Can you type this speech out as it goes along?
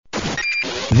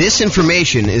This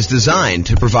information is designed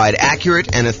to provide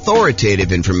accurate and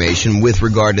authoritative information with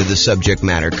regard to the subject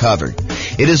matter covered.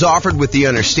 It is offered with the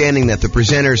understanding that the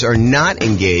presenters are not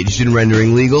engaged in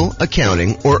rendering legal,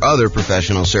 accounting, or other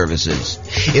professional services.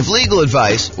 If legal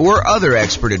advice or other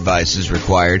expert advice is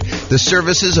required, the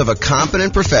services of a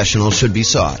competent professional should be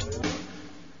sought.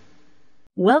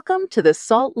 Welcome to the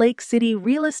Salt Lake City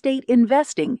Real Estate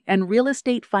Investing and Real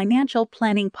Estate Financial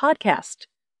Planning Podcast.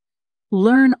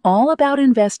 Learn all about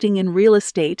investing in real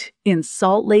estate in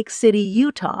Salt Lake City,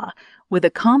 Utah, with a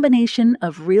combination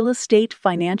of real estate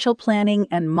financial planning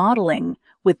and modeling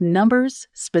with numbers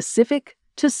specific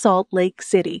to Salt Lake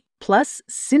City, plus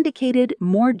syndicated,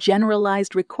 more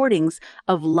generalized recordings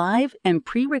of live and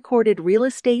pre-recorded real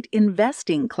estate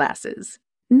investing classes,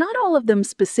 not all of them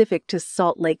specific to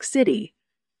Salt Lake City.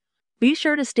 Be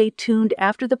sure to stay tuned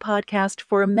after the podcast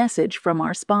for a message from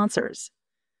our sponsors.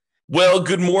 Well,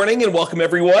 good morning and welcome,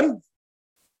 everyone.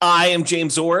 I am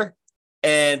James Orr,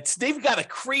 and today we've got a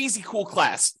crazy cool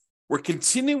class. We're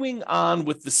continuing on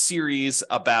with the series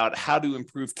about how to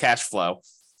improve cash flow.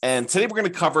 And today we're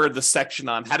going to cover the section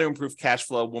on how to improve cash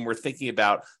flow when we're thinking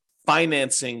about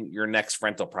financing your next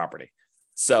rental property.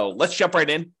 So let's jump right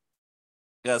in,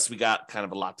 because we got kind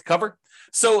of a lot to cover.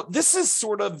 So this is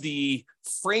sort of the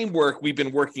framework we've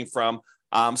been working from.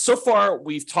 So far,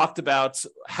 we've talked about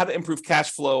how to improve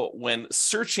cash flow when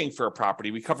searching for a property.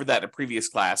 We covered that in a previous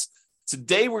class.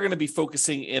 Today, we're going to be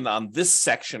focusing in on this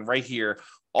section right here,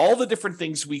 all the different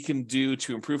things we can do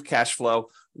to improve cash flow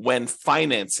when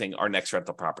financing our next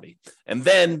rental property. And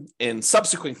then in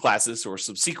subsequent classes or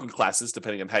subsequent classes,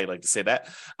 depending on how you like to say that,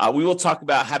 we will talk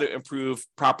about how to improve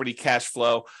property cash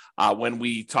flow when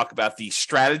we talk about the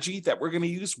strategy that we're going to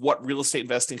use, what real estate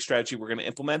investing strategy we're going to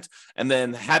implement, and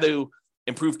then how to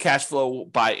improve cash flow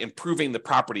by improving the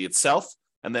property itself,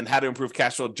 and then how to improve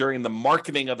cash flow during the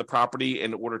marketing of the property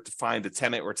in order to find a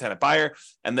tenant or tenant buyer,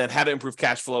 and then how to improve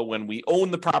cash flow when we own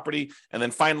the property. And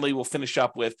then finally, we'll finish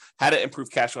up with how to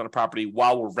improve cash flow on a property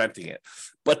while we're renting it.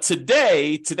 But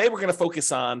today we're going to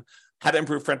focus on how to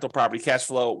improve rental property cash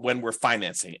flow when we're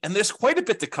financing. And there's quite a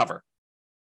bit to cover,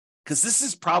 because this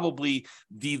is probably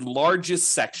the largest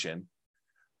section.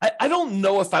 I don't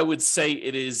know if I would say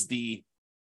it is the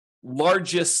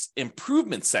largest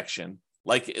improvement section,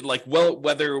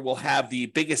 whether it will have the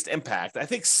biggest impact. I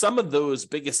think some of those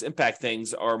biggest impact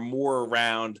things are more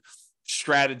around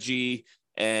strategy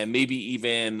and maybe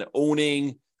even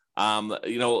owning.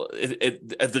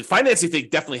 The financing thing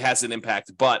definitely has an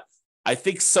impact, but I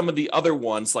think some of the other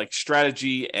ones like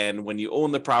strategy and when you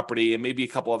own the property and maybe a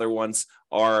couple other ones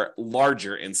are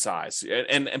larger in size.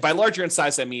 And by larger in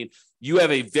size, I mean you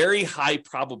have a very high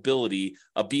probability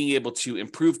of being able to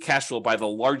improve cash flow by the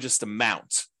largest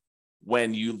amount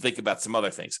when you think about some other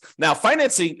things. Now,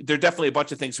 financing, there are definitely a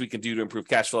bunch of things we can do to improve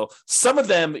cash flow. Some of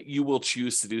them you will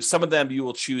choose to do. Some of them you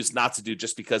will choose not to do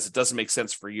just because it doesn't make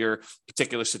sense for your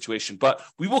particular situation. But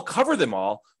we will cover them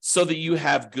all so that you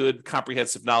have good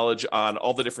comprehensive knowledge on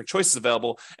all the different choices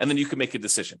available, and then you can make a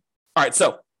decision. All right,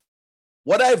 so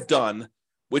what I've done,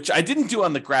 which I didn't do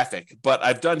on the graphic, but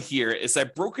I've done here, is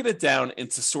I've broken it down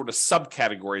into sort of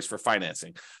subcategories for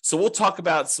financing. So we'll talk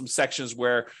about some sections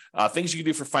where things you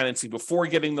can do for financing before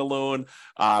getting the loan,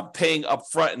 paying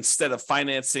upfront instead of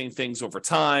financing things over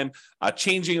time,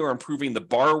 changing or improving the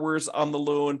borrowers on the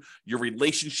loan, your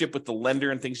relationship with the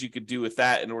lender and things you could do with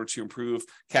that in order to improve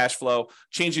cash flow,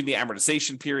 changing the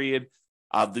amortization period,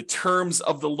 the terms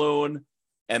of the loan,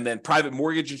 and then private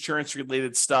mortgage insurance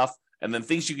related stuff. And then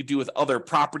things you could do with other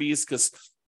properties, because,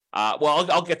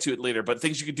 I'll get to it later, but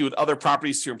things you could do with other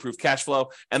properties to improve cash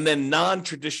flow. And then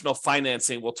non-traditional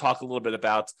financing, we'll talk a little bit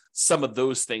about some of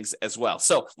those things as well.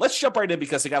 So let's jump right in,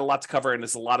 because I got a lot to cover and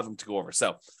there's a lot of them to go over.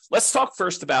 So let's talk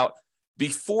first about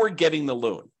before getting the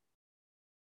loan.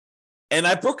 And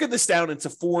I've broken this down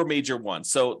into four major ones.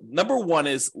 So number one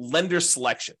is lender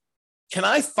selection. Can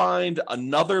I find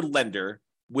another lender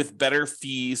with better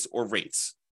fees or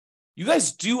rates? You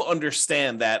guys do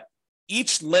understand that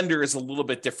each lender is a little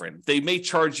bit different. They may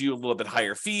charge you a little bit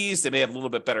higher fees. They may have a little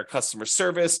bit better customer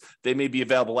service. They may be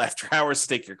available after hours to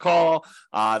take your call.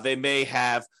 They may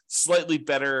have slightly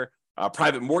better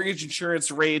private mortgage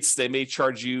insurance rates. They may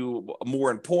charge you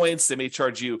more in points. They may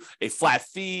charge you a flat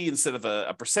fee instead of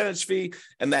a percentage fee.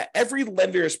 And that every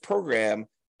lender's program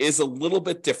is a little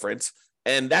bit different.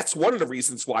 And that's one of the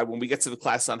reasons why when we get to the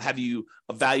class on how do you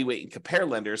evaluate and compare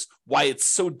lenders, why it's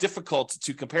so difficult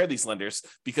to compare these lenders,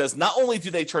 because not only do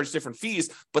they charge different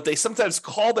fees, but they sometimes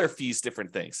call their fees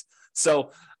different things. So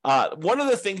one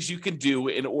of the things you can do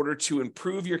in order to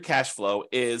improve your cash flow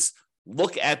is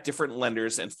look at different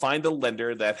lenders and find a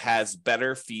lender that has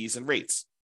better fees and rates.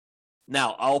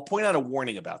 Now, I'll point out a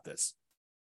warning about this.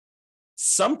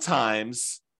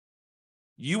 Sometimes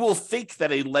you will think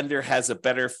that a lender has a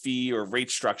better fee or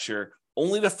rate structure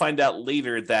only to find out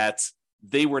later that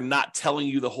they were not telling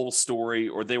you the whole story,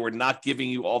 or they were not giving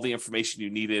you all the information you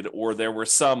needed, or there were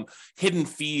some hidden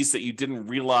fees that you didn't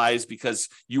realize because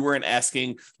you weren't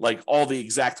asking like all the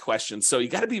exact questions. So you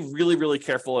got to be really, really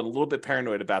careful and a little bit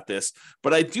paranoid about this.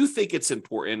 But I do think it's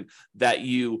important that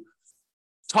you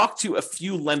talk to a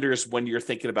few lenders when you're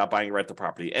thinking about buying a rental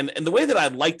property. And the way that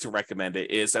I'd like to recommend it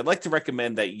is I'd like to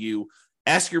recommend that you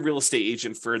ask your real estate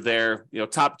agent for their,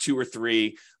 top 2 or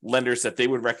 3 lenders that they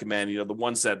would recommend, the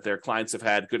ones that their clients have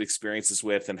had good experiences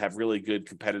with and have really good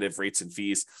competitive rates and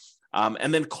fees.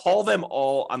 And then call them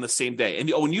all on the same day. And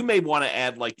you may want to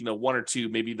add 1 or 2,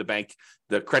 maybe the bank,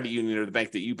 the credit union or the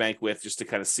bank that you bank with, just to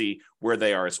kind of see where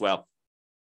they are as well.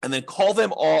 And then call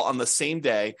them all on the same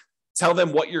day. Tell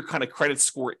them what your kind of credit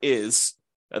score is.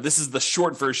 This is the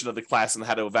short version of the class on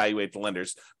how to evaluate the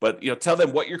lenders. But tell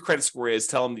them what your credit score is.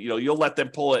 Tell them you'll let them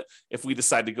pull it if we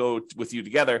decide to go with you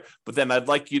together. But then I'd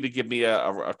like you to give me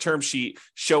a term sheet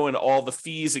showing all the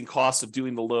fees and costs of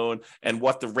doing the loan and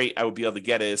what the rate I would be able to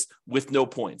get is with no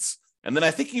points. And then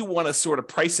I think you want to sort of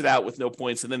price it out with no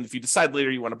points. And then if you decide later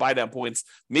you want to buy down points,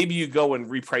 maybe you go and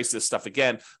reprice this stuff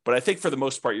again. But I think for the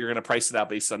most part, you're going to price it out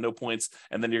based on no points.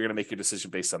 And then you're going to make your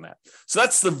decision based on that. So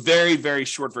that's the very, very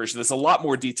short version. There's a lot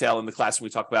more detail in the class when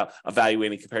we talk about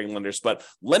evaluating, comparing lenders. But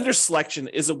lender selection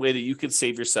is a way that you can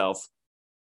save yourself,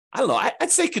 I don't know,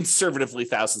 I'd say conservatively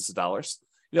thousands of dollars.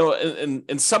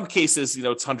 In some cases,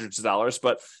 it's hundreds of dollars,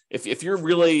 but if you're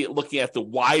really looking at the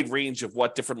wide range of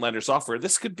what different lenders offer,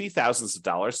 this could be thousands of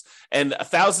dollars, and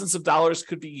thousands of dollars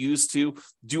could be used to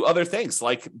do other things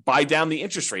like buy down the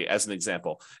interest rate as an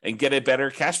example and get a better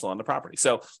cash flow on the property.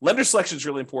 So lender selection is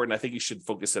really important. I think you should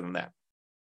focus in on that.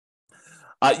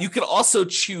 You can also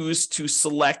choose to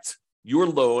select your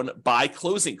loan by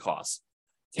closing costs.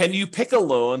 Can you pick a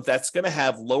loan that's going to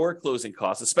have lower closing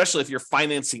costs, especially if you're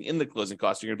financing in the closing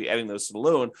costs, you're going to be adding those to the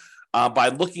loan by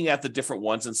looking at the different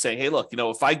ones and saying, hey, look,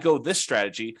 if I go this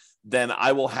strategy, then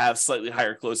I will have slightly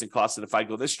higher closing costs than if I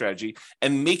go this strategy,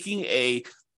 and making a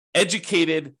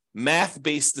educated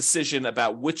math-based decision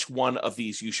about which one of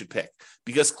these you should pick,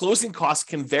 because closing costs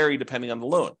can vary depending on the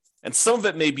loan. And some of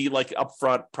it may be like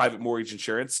upfront private mortgage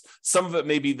insurance. Some of it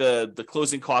may be the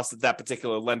closing costs that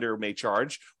particular lender may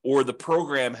charge, or the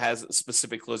program has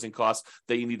specific closing costs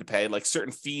that you need to pay, like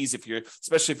certain fees,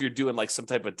 especially if you're doing like some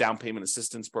type of down payment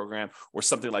assistance program or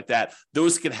something like that.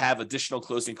 Those can have additional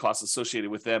closing costs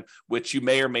associated with them, which you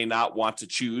may or may not want to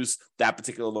choose that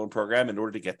particular loan program in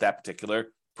order to get that particular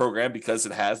program because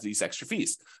it has these extra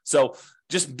fees. So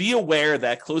just be aware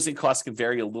that closing costs can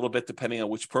vary a little bit depending on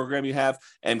which program you have,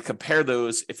 and compare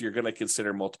those if you're going to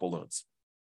consider multiple loans.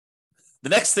 The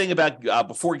next thing about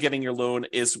before getting your loan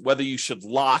is whether you should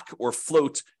lock or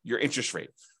float your interest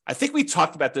rate. I think we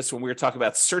talked about this when we were talking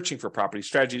about searching for property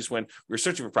strategies when we were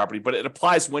searching for property, but it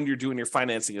applies when you're doing your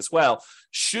financing as well.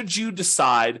 Should you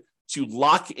decide to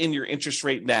lock in your interest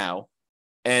rate now,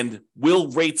 and will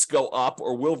rates go up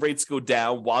or will rates go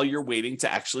down while you're waiting to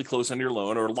actually close on your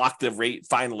loan, or lock the rate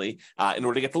finally in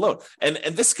order to get the loan? And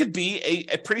this could be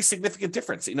a pretty significant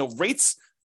difference.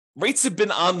 Rates have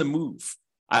been on the move.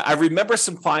 I remember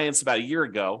some clients about a year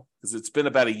ago, because it's been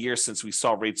about a year since we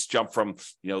saw rates jump from,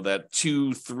 that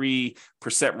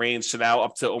 2-3% range to now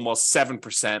up to almost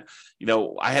 7%.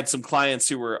 I had some clients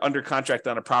who were under contract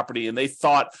on a property, and they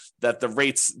thought that the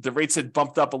rates had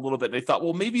bumped up a little bit. And they thought,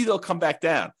 well, maybe they'll come back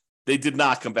down. They did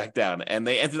not come back down, and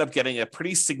they ended up getting a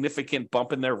pretty significant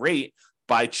bump in their rate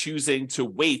by choosing to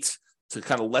wait to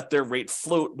kind of let their rate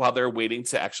float while they're waiting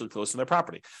to actually close on their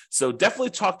property. So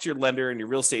definitely talk to your lender and your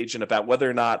real estate agent about whether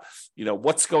or not,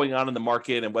 what's going on in the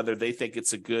market and whether they think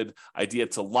it's a good idea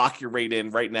to lock your rate in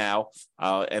right now.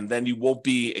 And then you won't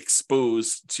be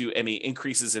exposed to any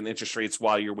increases in interest rates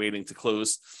while you're waiting to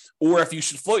close, or if you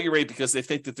should float your rate because they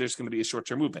think that there's going to be a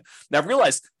short-term movement. Now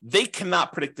realize they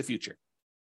cannot predict the future.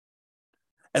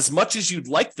 As much as you'd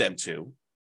like them to,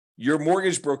 your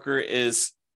mortgage broker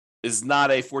is not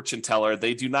a fortune teller.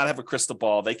 They do not have a crystal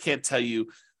ball. They can't tell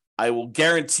you, I will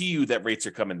guarantee you that rates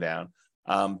are coming down,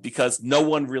 because no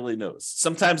one really knows.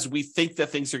 Sometimes we think that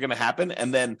things are going to happen,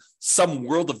 and then some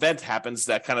world event happens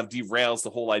that kind of derails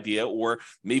the whole idea, or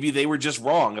maybe they were just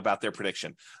wrong about their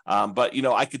prediction. But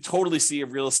I could totally see a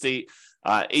real estate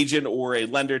agent or a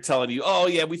lender telling you, oh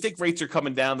yeah, we think rates are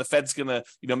coming down. The Fed's going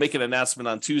to, make an announcement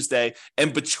on Tuesday.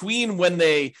 And between when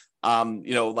they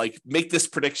like make this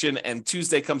prediction, and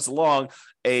Tuesday comes along,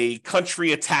 a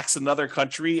country attacks another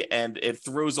country and it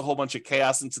throws a whole bunch of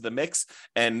chaos into the mix,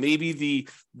 and maybe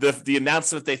the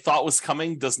announcement they thought was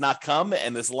coming does not come,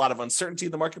 and there's a lot of uncertainty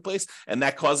in the marketplace, and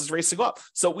that causes rates to go up.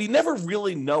 So we never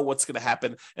really know what's going to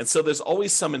happen, and so there's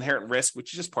always some inherent risk,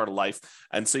 which is just part of life,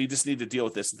 and so you just need to deal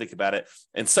with this and think about it.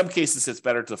 In some cases it's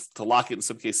better to lock it, in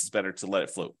some cases it's better to let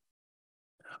it float.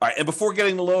 All right, and before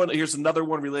getting the loan, here's another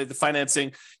one related to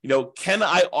financing. Can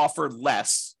I offer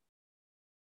less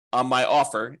on my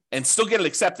offer and still get it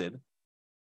accepted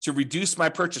to reduce my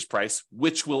purchase price,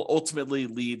 which will ultimately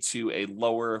lead to a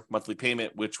lower monthly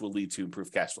payment, which will lead to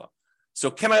improved cash flow? So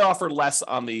can I offer less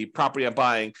on the property I'm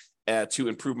buying to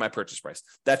improve my purchase price?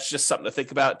 That's just something to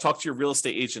think about. Talk to your real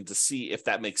estate agent to see if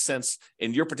that makes sense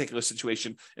in your particular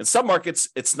situation. In some markets,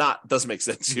 doesn't make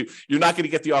sense. You're not going to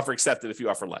get the offer accepted if you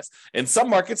offer less. In some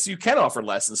markets, you can offer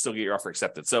less and still get your offer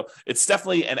accepted. So it's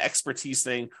definitely an expertise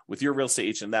thing with your real estate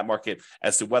agent in that market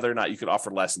as to whether or not you could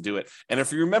offer less and do it. And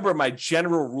if you remember my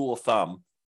general rule of thumb,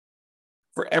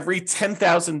 for every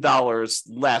 $10,000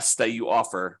 less that you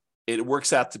offer, it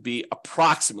works out to be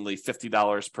approximately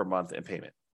 $50 per month in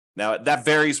payment. Now, that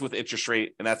varies with interest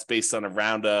rate, and that's based on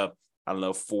around 4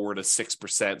 to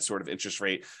 6% sort of interest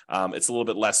rate. It's a little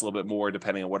bit less, a little bit more,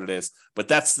 depending on what it is. But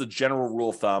that's the general rule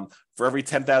of thumb. For every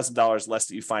 $10,000 less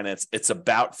that you finance, it's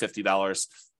about $50.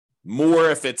 More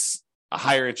if it's a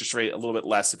higher interest rate, a little bit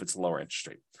less if it's a lower interest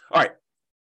rate. All right.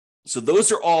 So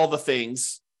those are all the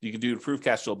things you can do to improve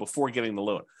cash flow before getting the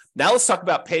loan. Now let's talk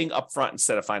about paying upfront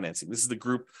instead of financing. This is the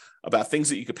group about things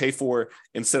that you could pay for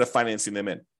instead of financing them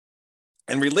in.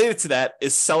 And related to that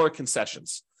is seller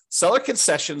concessions. Seller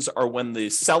concessions are when the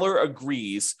seller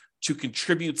agrees to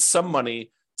contribute some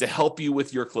money to help you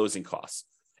with your closing costs.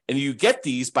 And you get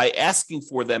these by asking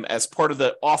for them as part of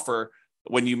the offer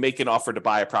when you make an offer to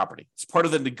buy a property. It's part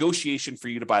of the negotiation for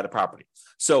you to buy the property.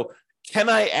 So can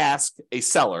I ask a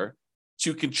seller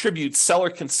to contribute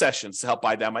seller concessions to help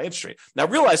buy down my interest rate? Now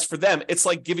realize for them, it's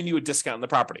like giving you a discount on the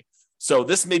property. So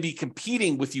this may be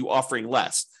competing with you offering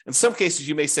less. In some cases,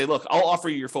 you may say, look, I'll offer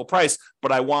you your full price,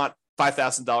 but I want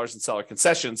 $5,000 in seller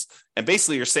concessions. And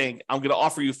basically you're saying, I'm going to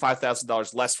offer you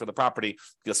 $5,000 less for the property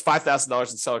because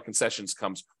 $5,000 in seller concessions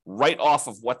comes right off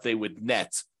of what they would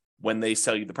net when they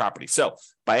sell you the property. So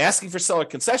by asking for seller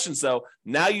concessions, though,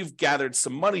 now you've gathered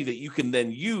some money that you can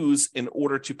then use in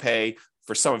order to pay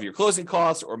for some of your closing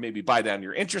costs, or maybe buy down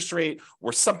your interest rate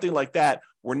or something like that,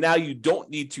 where now you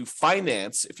don't need to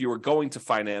finance if you were going to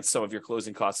finance some of your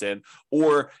closing costs in,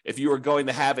 or if you were going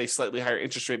to have a slightly higher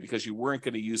interest rate because you weren't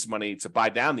going to use money to buy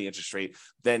down the interest rate,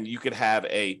 then you could have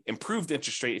a improved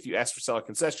interest rate if you ask for seller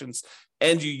concessions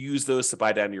and you use those to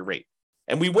buy down your rate.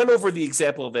 And we went over the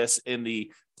example of this in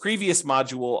the previous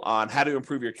module on how to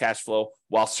improve your cash flow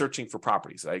while searching for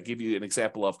properties. I give you an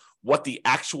example of what the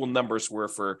actual numbers were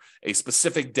for a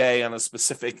specific day on a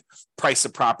specific price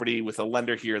of property with a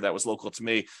lender here that was local to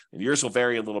me. And yours will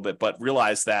vary a little bit, but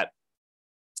realize that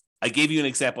I gave you an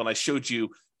example and I showed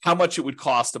you how much it would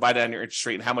cost to buy down your interest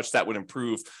rate and how much that would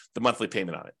improve the monthly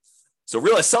payment on it. So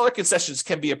realize seller concessions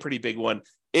can be a pretty big one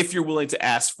if you're willing to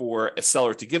ask for a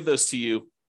seller to give those to you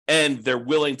and they're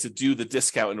willing to do the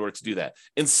discount in order to do that.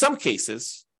 In some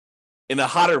cases, in a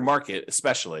hotter market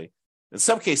especially, in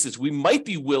some cases, we might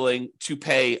be willing to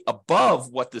pay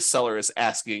above what the seller is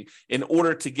asking in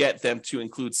order to get them to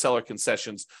include seller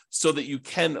concessions so that you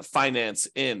can finance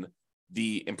in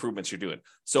the improvements you're doing.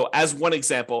 So as one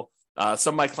example,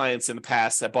 some of my clients in the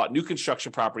past have bought new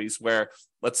construction properties where,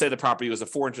 let's say the property was a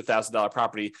 $400,000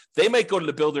 property. They might go to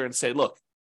the builder and say, look,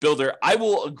 builder, I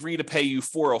will agree to pay you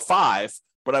 $405,000,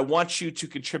 but I want you to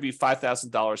contribute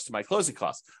 $5,000 to my closing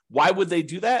costs. Why would they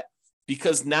do that?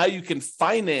 Because now you can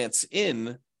finance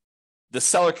in the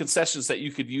seller concessions that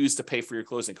you could use to pay for your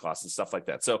closing costs and stuff like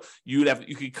that. So you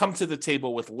could come to the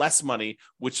table with less money,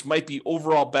 which might be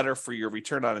overall better for your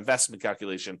return on investment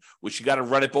calculation, which you got to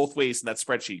run it both ways in that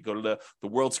spreadsheet. Go to the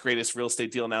world's greatest real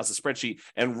estate deal analysis spreadsheet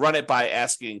and run it by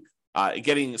asking,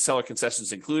 getting seller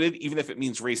concessions included, even if it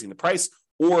means raising the price,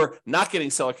 or not getting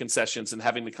seller concessions and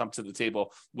having to come to the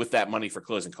table with that money for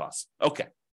closing costs. Okay.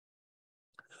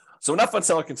 So enough on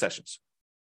seller concessions.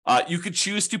 You could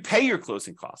choose to pay your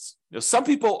closing costs. Some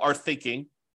people are thinking,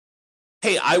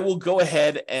 hey, I will go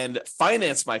ahead and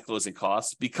finance my closing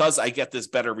costs because I get this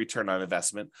better return on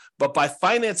investment. But by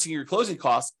financing your closing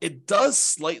costs, it does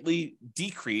slightly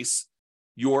decrease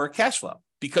your cash flow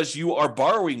because you are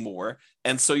borrowing more.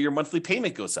 And so your monthly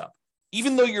payment goes up.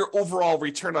 Even though your overall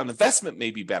return on investment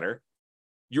may be better,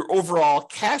 your overall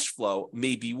cash flow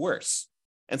may be worse.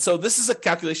 And so this is a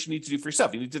calculation you need to do for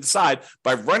yourself. You need to decide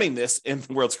by running this in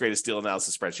the world's greatest deal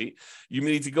analysis spreadsheet. You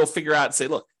need to go figure out and say,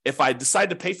 look, if I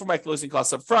decide to pay for my closing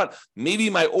costs up front, maybe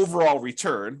my overall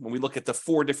return, when we look at the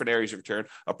 4 different areas of return,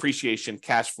 appreciation,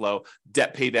 cash flow,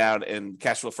 debt pay down, and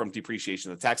cash flow from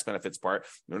depreciation, the tax benefits part.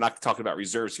 We're not talking about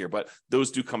reserves here, but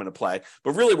those do come into play.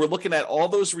 But really, we're looking at all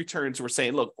those returns. We're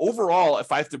saying, look, overall,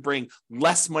 if I have to bring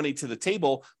less money to the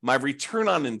table, my return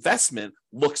on investment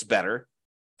looks better.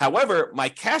 However, my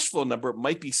cash flow number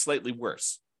might be slightly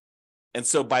worse. And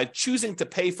so by choosing to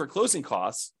pay for closing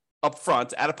costs up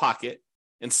front out of pocket,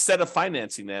 instead of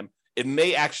financing them, it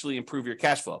may actually improve your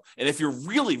cash flow. And if you're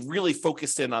really, really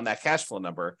focused in on that cash flow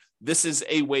number, this is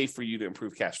a way for you to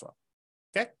improve cash flow.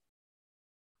 Okay?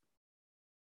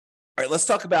 All right, let's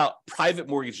talk about private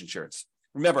mortgage insurance.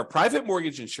 Remember, private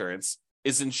mortgage insurance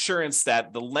is insurance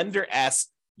that the lender asks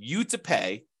you to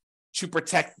pay to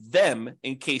protect them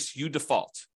in case you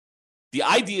default. The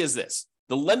idea is this.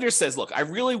 The lender says, look, I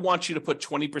really want you to put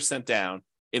 20% down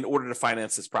in order to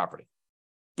finance this property.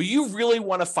 But you really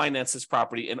want to finance this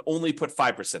property and only put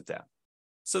 5% down.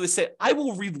 So they say, I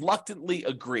will reluctantly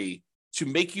agree to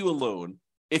make you a loan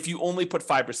if you only put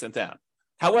 5% down.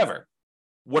 However,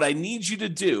 what I need you to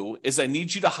do is I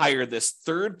need you to hire this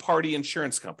third-party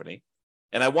insurance company,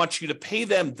 and I want you to pay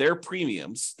them their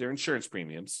premiums, their insurance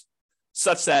premiums,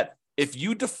 such that if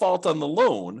you default on the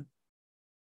loan,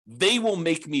 they will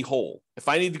make me whole. If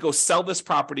I need to go sell this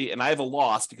property and I have a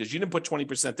loss because you didn't put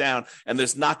 20% down and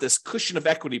there's not this cushion of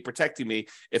equity protecting me,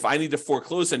 if I need to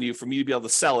foreclose on you for me to be able to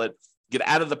sell it, get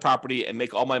out of the property and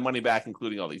make all my money back,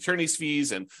 including all the attorney's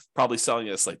fees and probably selling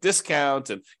at a slight discount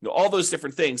and all those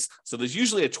different things. So there's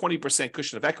usually a 20%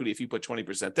 cushion of equity if you put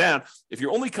 20% down. If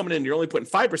you're only coming in, you're only putting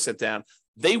 5% down,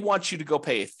 they want you to go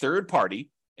pay a third-party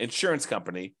insurance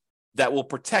company that will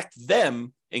protect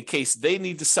them in case they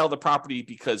need to sell the property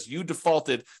because you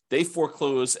defaulted, they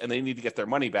foreclose, and they need to get their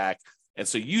money back. And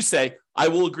so you say, I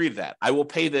will agree to that. I will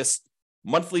pay this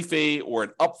monthly fee or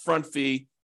an upfront fee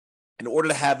in order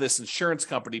to have this insurance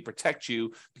company protect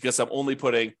you because I'm only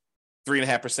putting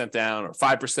 3.5% down or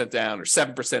 5% down or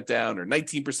 7% down or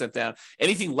 19% down.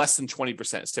 Anything less than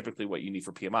 20% is typically what you need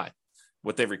for PMI,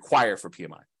 what they require for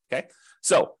PMI. Okay.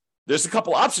 So there's a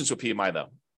couple options with PMI though.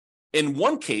 In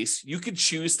one case, you could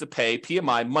choose to pay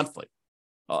PMI monthly.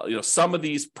 Some of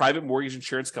these private mortgage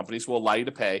insurance companies will allow you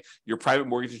to pay your private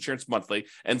mortgage insurance monthly,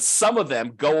 and some of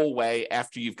them go away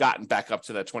after you've gotten back up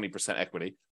to that 20%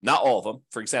 equity. Not all of them.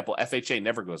 For example, FHA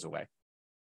never goes away.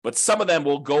 But some of them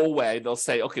will go away. They'll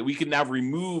say, okay, we can now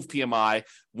remove PMI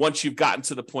once you've gotten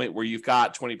to the point where you've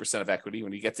got 20% of equity,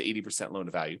 when you get to 80% loan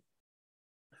to value.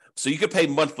 So you could pay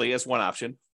monthly as one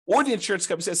option. Or the insurance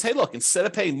company says, hey, look, instead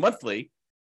of paying monthly,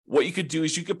 what you could do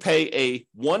is you could pay a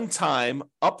one-time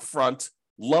upfront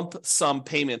lump sum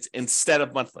payment instead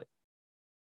of monthly.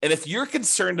 And if you're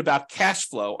concerned about cash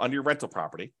flow on your rental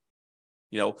property,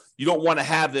 you don't want to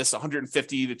have this $150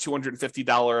 to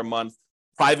 $250 a month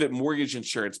private mortgage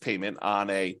insurance payment on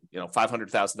a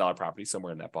 $500,000 property,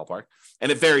 somewhere in that ballpark.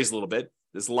 And it varies a little bit.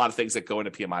 There's a lot of things that go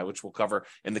into PMI, which we'll cover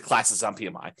in the classes on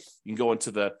PMI. You can go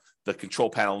into the control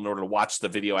panel in order to watch the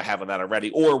video I have on that already,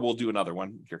 or we'll do another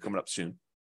one here coming up soon.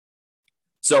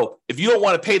 So if you don't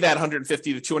want to pay that $150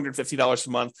 to $250 a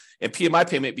month in PMI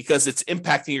payment because it's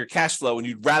impacting your cash flow and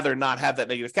you'd rather not have that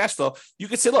negative cash flow, you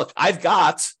could say, look, I've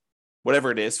got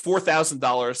whatever it is,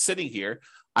 $4,000 sitting here.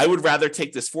 I would rather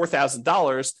take this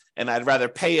 $4,000 and I'd rather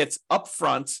pay it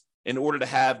upfront in order to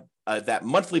have that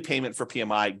monthly payment for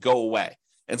PMI go away.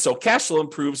 And so cash flow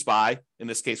improves by, in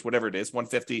this case, whatever it is,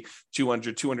 $150,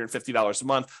 $200, $250 a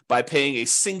month by paying a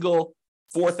single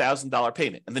 $4,000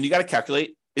 payment. And then you got to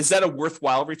calculate, is that a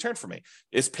worthwhile return for me?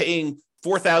 Is paying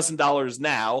 $4,000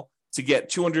 now to get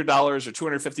 $200 or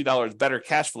 $250 better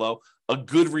cash flow a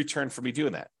good return for me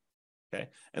doing that? Okay.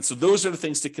 And so those are the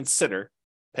things to consider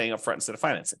paying upfront instead of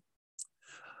financing.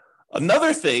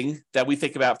 Another thing that we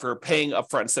think about for paying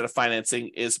upfront instead of financing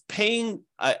is paying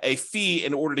a fee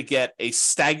in order to get a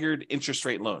staggered interest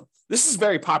rate loan. This is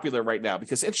very popular right now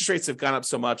because interest rates have gone up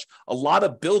so much. A lot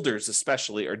of builders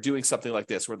especially are doing something like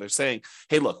this where they're saying,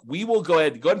 hey, look, we will go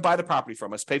ahead and buy the property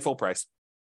from us, pay full price,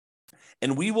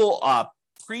 and we will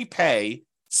prepay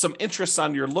some interest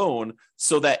on your loan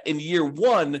so that in year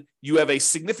one, you have a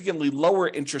significantly lower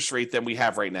interest rate than we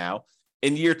have right now.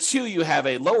 In year two, you have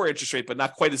a lower interest rate, but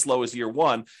not quite as low as year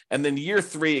one. And then year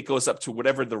three, it goes up to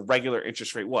whatever the regular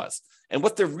interest rate was. And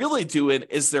what they're really doing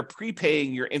is they're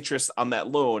prepaying your interest on that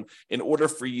loan in order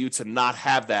for you to not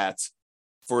have that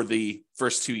for the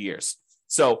first 2 years.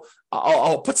 So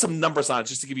I'll put some numbers on it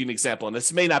just to give you an example. And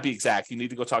this may not be exact. You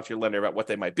need to go talk to your lender about what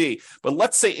they might be. But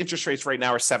let's say interest rates right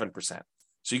now are 7%.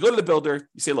 So you go to the builder,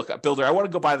 you say, look, builder, I want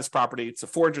to go buy this property. It's a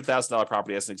 $400,000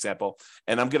 property as an example,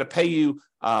 and I'm going to pay you,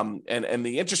 and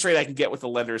the interest rate I can get with the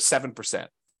lender is 7%.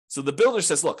 So the builder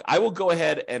says, look, I will go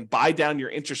ahead and buy down your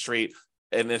interest rate,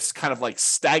 and it's kind of like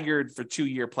staggered for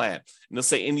 2-year plan. And they'll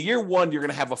say in year 1, you're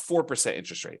going to have a 4%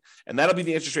 interest rate, and that'll be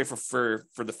the interest rate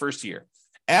for the first year.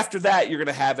 After that, you're going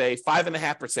to have a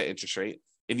 5.5% interest rate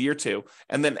in year 2.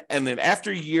 And then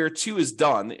after year 2 is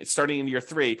done, starting in year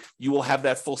 3, you will have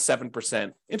that full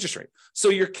 7% interest rate. So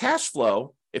your cash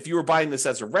flow, if you were buying this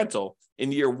as a rental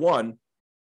in year 1,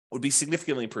 would be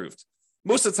significantly improved.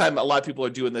 Most of the time, a lot of people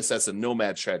are doing this as a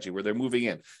nomad strategy where they're moving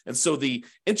in. And so the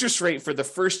interest rate for the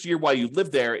first year while you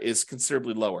live there is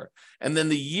considerably lower. And then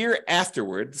the year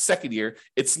afterward, the second year,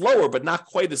 it's lower, but not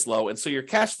quite as low. And so your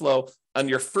cash flow on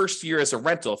your first year as a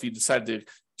rental, if you decide to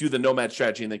do the nomad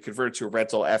strategy and then convert it to a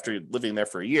rental after living there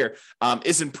for a year,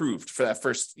 is improved for that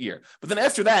first year. But then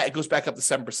after that, it goes back up to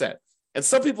 7%. And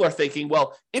some people are thinking,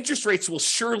 well, interest rates will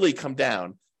surely come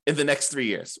down in the next 3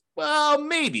 years. Well,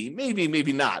 maybe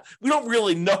not. We don't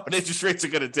really know what interest rates are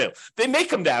going to do. They may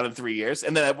come down in 3 years,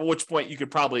 and then at which point you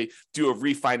could probably do a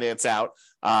refinance out,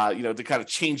 to kind of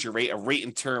change your rate, a rate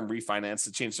and term refinance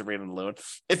to change the rate on the loan,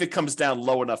 if it comes down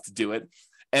low enough to do it.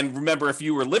 And remember, if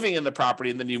you were living in the property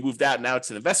and then you moved out, now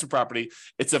it's an investment property,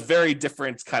 it's a very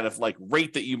different kind of like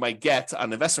rate that you might get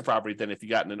on investment property than if you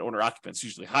got in an owner occupant. It's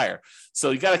usually higher.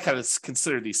 So you got to kind of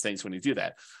consider these things when you do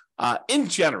that. In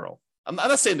general, I'm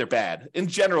not saying they're bad. In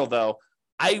general, though,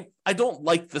 I don't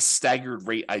like the staggered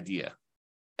rate idea.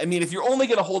 I mean, if you're only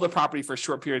going to hold a property for a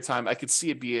short period of time, I could see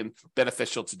it being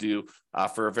beneficial to do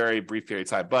for a very brief period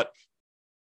of time. But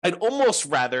I'd almost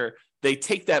rather they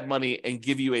take that money and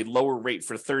give you a lower rate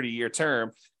for a 30-year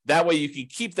term. That way you can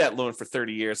keep that loan for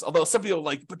 30 years. Although some people are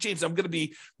like, but James, I'm going to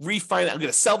be refinance. I'm going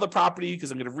to sell the property because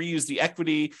I'm going to reuse the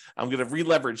equity. I'm going to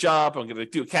re-leverage up. I'm going to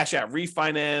do a cash out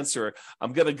refinance, or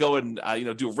I'm going to go and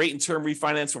do a rate and term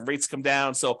refinance when rates come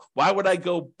down. So why would I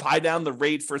go buy down the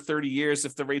rate for 30 years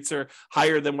if the rates are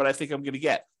higher than what I think I'm going to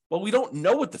get? Well, we don't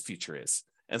know what the future is.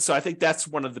 And so I think that's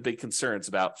one of the big concerns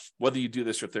about whether you do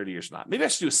this for 30 years or not. Maybe I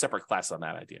should do a separate class on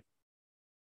that idea.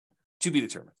 To be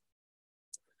determined.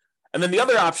 And then the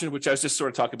other option, which I was just sort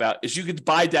of talking about, is you could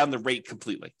buy down the rate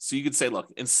completely. So you could say,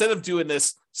 look, instead of doing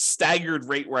this staggered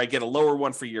rate where I get a lower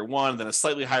one for year 1, then a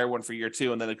slightly higher one for year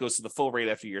 2, and then it goes to the full rate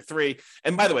after year 3.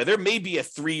 And by the way, there may be a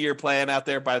 3-year plan out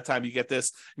there by the time you get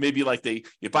this. Maybe like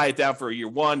you buy it down for year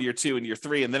 1, year 2, and year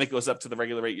 3, and then it goes up to the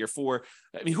regular rate year 4.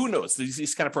 I mean, who knows?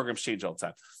 These kind of programs change all the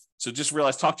time. So just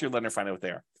realize, talk to your lender, find out what they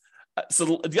are.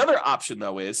 So the other option,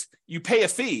 though, is you pay a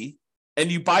fee and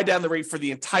you buy down the rate for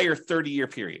the entire 30-year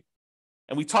period.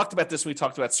 And we talked about this when we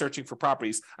talked about searching for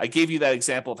properties. I gave you that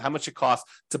example of how much it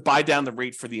costs to buy down the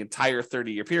rate for the entire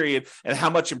 30-year period and how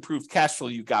much improved cash flow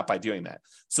you got by doing that.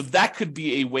 So that could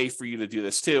be a way for you to do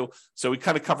this too. So we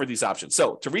kind of covered these options.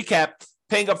 So to recap,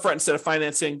 paying upfront instead of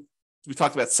financing. We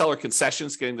talked about seller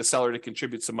concessions, getting the seller to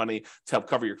contribute some money to help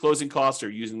cover your closing costs or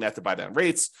using that to buy down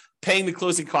rates. Paying the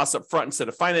closing costs up front instead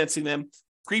of financing them.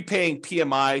 Prepaying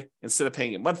PMI instead of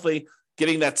paying it monthly.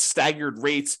 Getting that staggered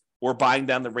rate or buying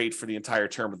down the rate for the entire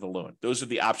term of the loan. Those are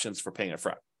the options for paying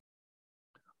upfront.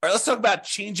 All right, let's talk about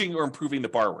changing or improving the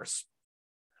borrowers.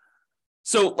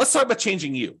 So let's talk about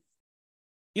changing you.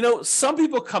 Some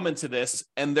people come into this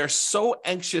and they're so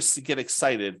anxious to get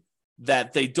excited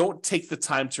that they don't take the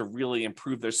time to really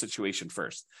improve their situation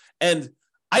first. And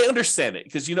I understand it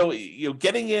because,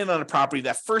 getting in on a property,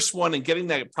 that first one, and getting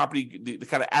that property, the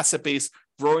kind of asset base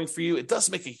growing for you, it does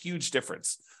make a huge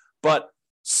difference. But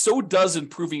so does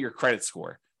improving your credit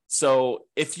score. So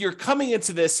if you're coming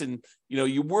into this and,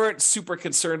 you weren't super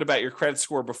concerned about your credit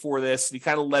score before this, and you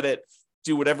kind of let it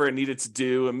do whatever it needed to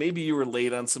do, and maybe you were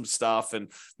late on some stuff,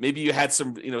 and maybe you had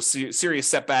some, serious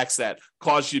setbacks that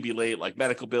caused you to be late, like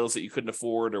medical bills that you couldn't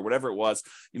afford or whatever it was,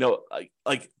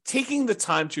 like taking the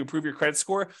time to improve your credit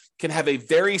score can have a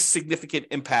very significant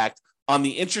impact on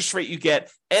the interest rate you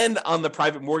get and on the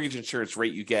private mortgage insurance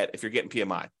rate you get if you're getting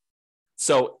PMI.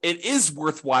 So it is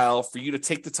worthwhile for you to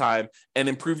take the time and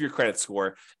improve your credit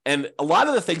score. And a lot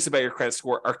of the things about your credit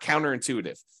score are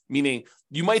counterintuitive, meaning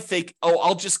you might think, oh,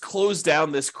 I'll just close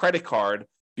down this credit card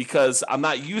because I'm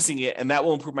not using it and that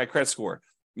will improve my credit score.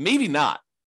 Maybe not.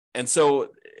 And so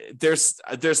there's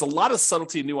a lot of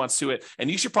subtlety and nuance to it.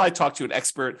 And you should probably talk to an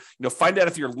expert, find out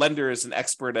if your lender is an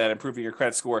expert at improving your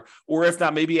credit score, or if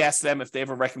not, maybe ask them if they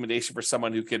have a recommendation for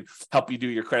someone who can help you do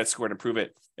your credit score and improve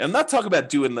it. And I'm not talking about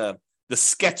doing the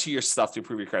sketchier stuff to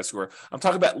improve your credit score. I'm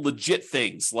talking about legit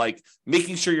things like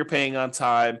making sure you're paying on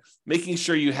time, making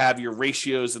sure you have your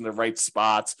ratios in the right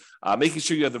spots, making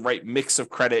sure you have the right mix of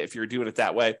credit if you're doing it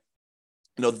that way.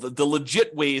 the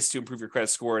legit ways to improve your credit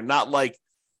score, and not like,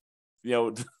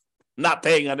 not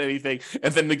paying on anything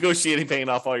and then negotiating paying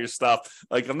off all your stuff.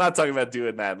 Like, I'm not talking about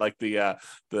doing that, like the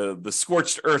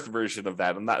scorched earth version of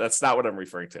that. That's not what I'm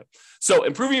referring to. So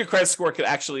improving your credit score could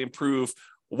actually improve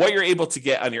what you're able to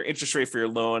get on your interest rate for your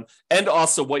loan, and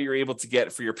also what you're able to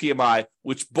get for your PMI,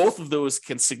 which both of those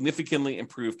can significantly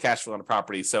improve cash flow on a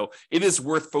property. So it is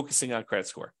worth focusing on credit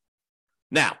score.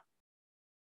 Now,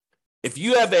 if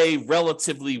you have a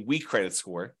relatively weak credit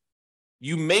score,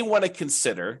 you may want to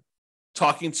consider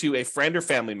talking to a friend or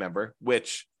family member,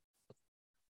 which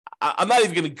I'm not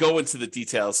even going to go into the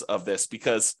details of this,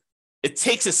 because it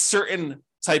takes a certain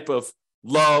type of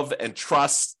love and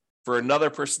trust for another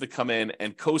person to come in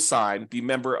and co-sign, be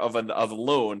member of a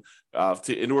loan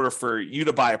in order for you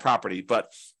to buy a property.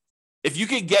 But if you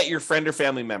can get your friend or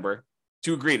family member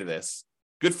to agree to this,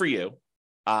 good for you.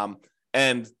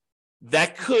 And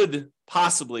that could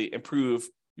possibly improve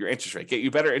your interest rate, get you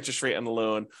better interest rate on the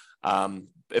loan.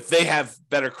 If they have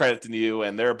better credit than you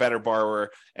and they're a better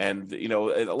borrower, and in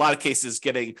a lot of cases,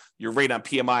 getting your rate on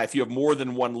PMI, if you have more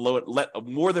than one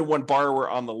borrower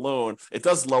on the loan, it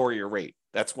does lower your rate.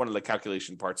 That's one of the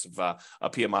calculation parts of a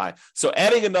PMI. So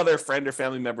adding another friend or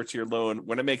family member to your loan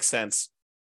when it makes sense,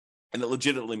 and it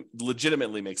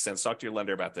legitimately makes sense, talk to your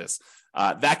lender about this.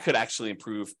 That could actually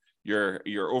improve your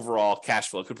overall cash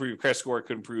flow. It could improve your credit score. It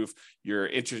could improve your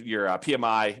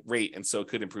PMI rate, and so it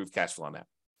could improve cash flow on that.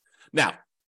 Now,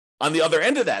 on the other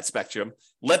end of that spectrum,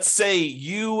 let's say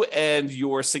you and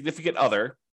your significant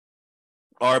other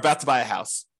are about to buy a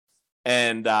house,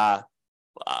 and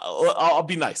I'll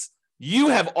be nice. You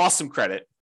have awesome credit.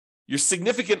 Your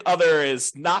significant other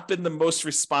has not been the most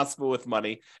responsible with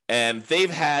money, and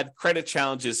they've had credit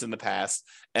challenges in the past,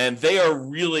 and they are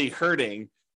really hurting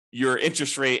your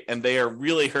interest rate, and they are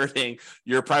really hurting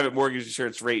your private mortgage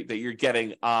insurance rate that you're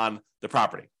getting on the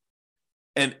property.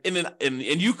 And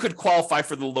you could qualify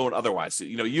for the loan otherwise.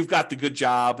 You've got the good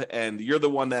job, and you're the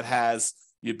one that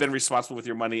you've been responsible with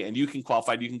your money, and you can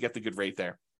qualify. You can get the good rate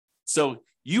there. So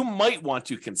you might want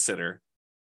to consider,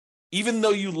 even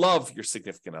though you love your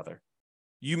significant other,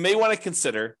 you may want to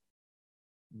consider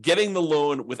getting the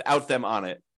loan without them on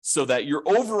it, so that your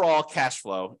overall cash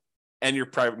flow and your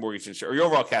private mortgage insurance, or your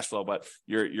overall cash flow, but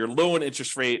your loan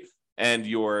interest rate and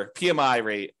your PMI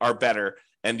rate are better,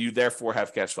 and you therefore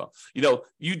have cash flow.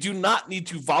 You do not need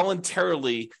to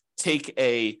voluntarily take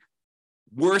a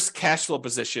worse cash flow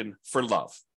position for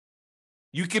love.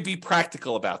 You could be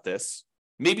practical about this.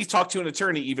 Maybe talk to an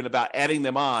attorney even about adding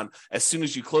them on as soon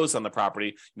as you close on the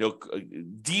property,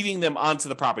 deeding them onto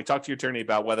the property. Talk to your attorney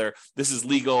about whether this is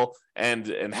legal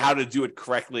and how to do it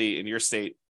correctly in your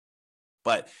state.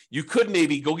 But you could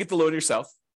maybe go get the loan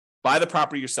yourself, buy the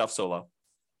property yourself solo,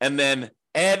 and then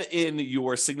add in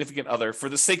your significant other for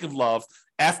the sake of love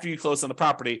after you close on the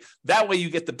property. That way you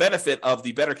get the benefit of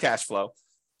the better cash flow,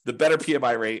 the better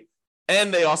PMI rate,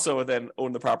 and they also then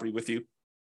own the property with you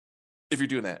if you're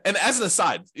doing that. And as an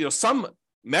aside, some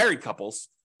married couples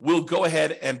will go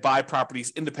ahead and buy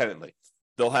properties independently.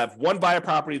 They'll have one buy a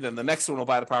property, then the next one will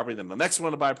buy the property, then the next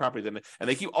one will buy a property, and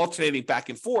they keep alternating back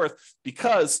and forth,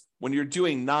 because when you're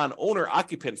doing non-owner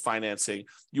occupant financing,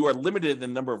 you are limited in the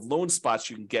number of loan spots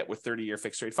you can get with 30-year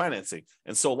fixed rate financing.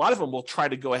 And so a lot of them will try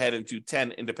to go ahead and do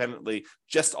 10 independently,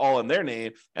 just all in their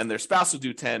name, and their spouse will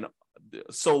do 10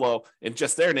 solo in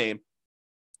just their name.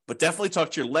 But definitely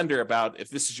talk to your lender about if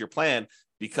this is your plan,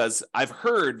 because I've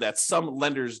heard that some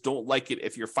lenders don't like it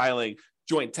if you're filing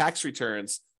joint tax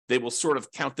returns. They will sort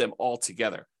of count them all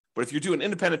together. But if you're doing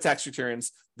independent tax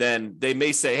returns, then they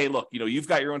may say, hey, look, you've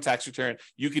got your own tax return.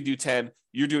 You could do 10.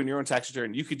 You're doing your own tax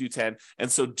return. You could do 10.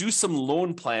 And so do some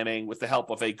loan planning with the help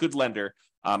of a good lender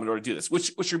in order to do this,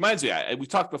 which reminds me, we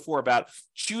talked before about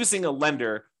choosing a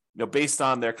lender based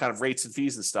on their kind of rates and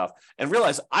fees and stuff, and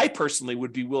realize I personally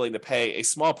would be willing to pay a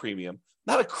small premium,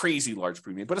 not a crazy large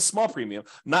premium, but a small premium,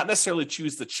 not necessarily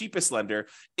choose the cheapest lender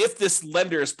if this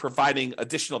lender is providing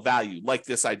additional value, like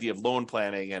this idea of loan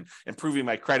planning and improving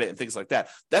my credit and things like that.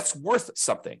 That's worth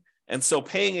something. And so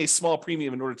paying a small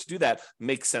premium in order to do that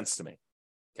makes sense to me.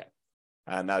 Okay.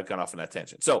 Now I've gone off on that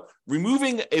tangent. So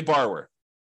removing a borrower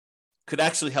could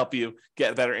actually help you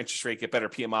get a better interest rate, get better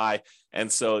PMI.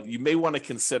 And so you may want to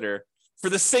consider, for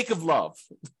the sake of love,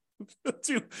 for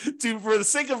the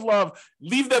sake of love,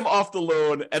 leave them off the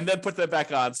loan and then put them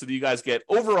back on, so that you guys get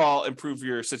overall improve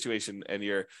your situation and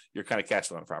your kind of cash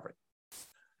flow on the property.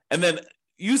 And then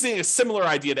using a similar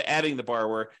idea to adding the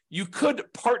borrower, you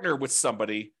could partner with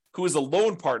somebody who is a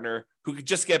loan partner who could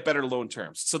just get better loan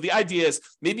terms. So the idea is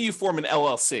maybe you form an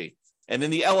LLC, And in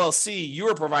the LLC, you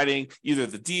are providing either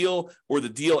the deal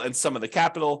and some of the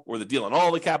capital or the deal and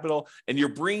all the capital. And you're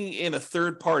bringing in a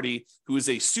third party who is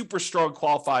a super strong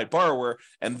qualified borrower.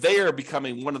 And they are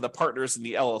becoming one of the partners in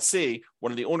the LLC,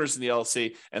 one of the owners in the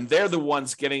LLC. And they're the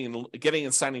ones getting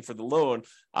and signing for the loan.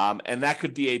 And that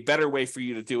could be a better way for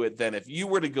you to do it than if you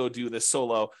were to go do this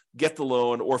solo, get the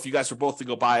loan, or if you guys were both to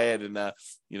go buy it and,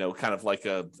 kind of like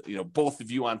both of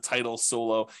you on title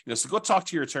solo, so go talk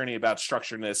to your attorney about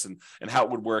structuring this and how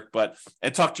it would work,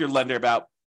 and talk to your lender about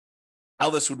how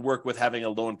this would work with having a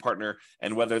loan partner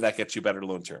and whether that gets you better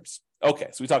loan terms. Okay,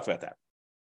 so we talked about that.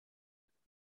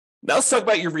 Now let's talk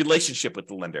about your relationship with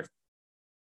the lender.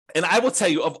 And I will tell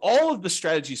you, of all of the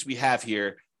strategies we have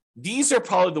here, these are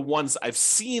probably the ones I've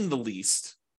seen the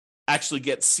least, actually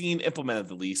get seen implemented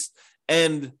the least,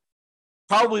 and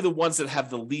probably the ones that have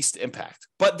the least impact.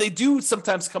 But they do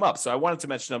sometimes come up, so I wanted to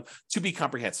mention them to be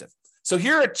comprehensive. So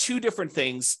here are two different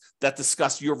things that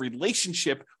discuss your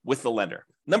relationship with the lender.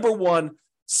 Number one,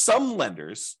 some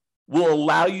lenders will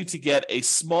allow you to get a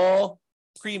small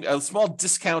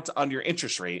discount on your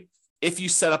interest rate if you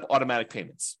set up automatic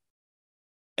payments.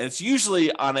 And it's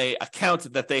usually on an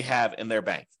account that they have in their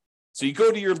bank. So you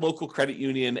go to your local credit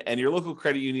union, and your local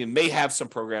credit union may have some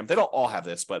program. They don't all have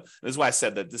this, but this is why I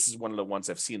said that this is one of the ones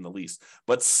I've seen the least.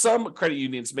 But some credit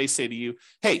unions may say to you,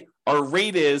 hey, our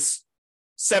rate is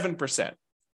 7%.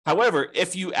 However,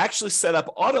 if you actually set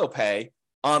up auto pay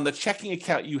on the checking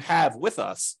account you have with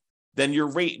us, then your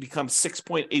rate becomes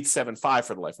 6.875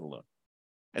 for the life of the loan.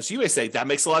 And so you may say, that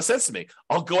makes a lot of sense to me.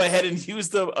 I'll go ahead and use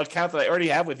the account that I already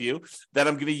have with you that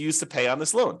I'm going to use to pay on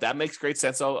this loan. That makes great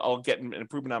sense. I'll get an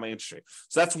improvement on my interest rate.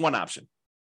 So that's one option.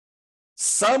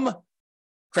 Some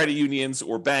credit unions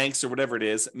or banks or whatever it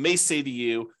is may say to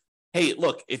you, hey,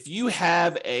 look, if you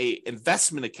have a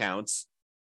investment account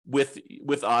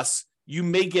with us, you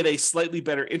may get a slightly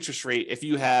better interest rate if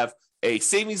you have a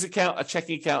savings account, a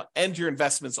checking account, and your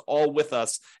investments all with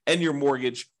us and your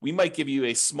mortgage. We might give you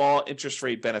a small interest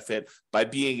rate benefit by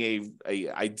being a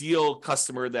ideal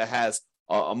customer that has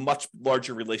a much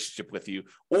larger relationship with you.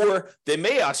 Or they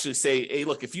may actually say, hey,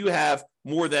 look, if you have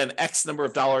more than X number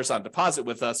of dollars on deposit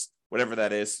with us, whatever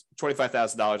that is,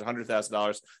 $25,000,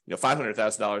 $100,000,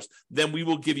 $500,000, then we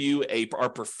will give you our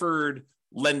preferred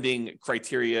lending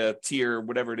criteria, tier,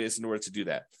 whatever it is, in order to do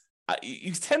that.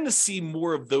 You tend to see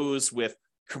more of those with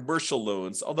commercial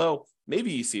loans, although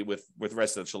maybe you see it with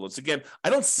residential loans. Again, I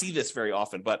don't see this very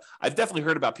often, but I've definitely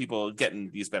heard about people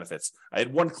getting these benefits. I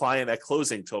had one client at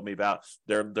closing told me about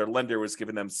their lender was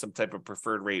giving them some type of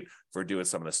preferred rate for doing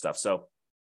some of this stuff. So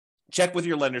check with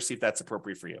your lender, see if that's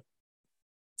appropriate for you.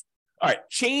 All right,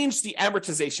 change the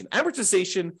amortization.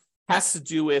 Amortization has to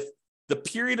do with the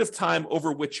period of time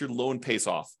over which your loan pays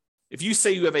off. If you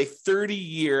say you have a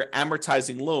 30-year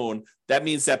amortizing loan, that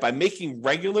means that by making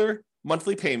regular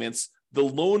monthly payments, the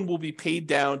loan will be paid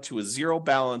down to a zero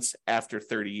balance after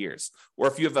 30 years. Or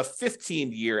if you have a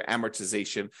 15-year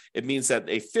amortization, it means that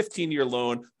a 15-year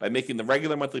loan, by making the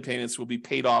regular monthly payments, will be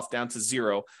paid off down to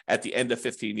zero at the end of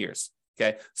 15 years.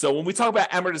 Okay, so when we talk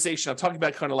about amortization, I'm talking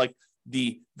about kind of like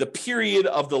the period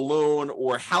of the loan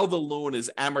or how the loan is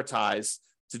amortized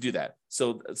to do that.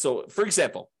 So for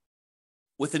example,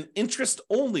 with an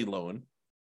interest-only loan,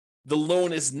 the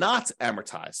loan is not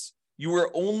amortized. You are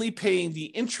only paying the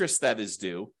interest that is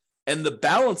due, and the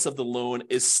balance of the loan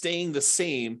is staying the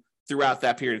same throughout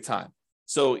that period of time.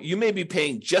 So you may be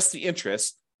paying just the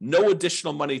interest, no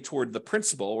additional money toward the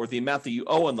principal or the amount that you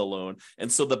owe on the loan,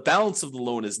 and so the balance of the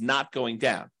loan is not going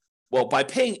down. Well, by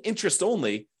paying interest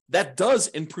only, that does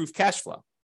improve cash flow.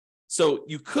 So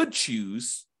you could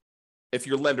choose, if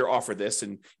your lender offered this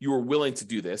and you were willing to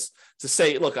do this, to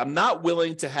say, look, I'm not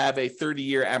willing to have a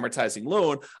 30-year amortizing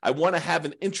loan. I want to have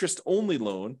an interest-only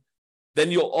loan. Then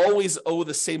you'll always owe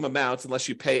the same amount unless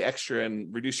you pay extra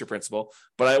and reduce your principal.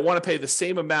 But I want to pay the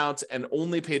same amount and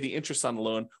only pay the interest on the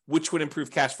loan, which would improve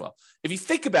cash flow. If you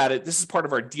think about it, this is part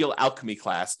of our deal alchemy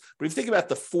class. But if you think about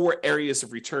the 4 areas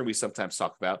of return we sometimes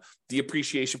talk about, the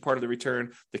appreciation part of the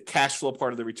return, the cash flow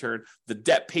part of the return, the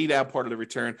debt pay down part of the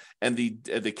return, and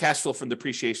the cash flow from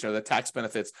depreciation or the tax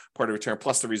benefits part of the return,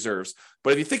 plus the reserves.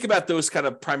 But if you think about those kind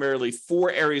of primarily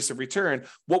 4 areas of return,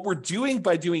 what we're doing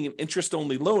by doing an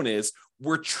interest-only loan is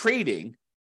we're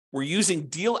using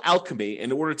deal alchemy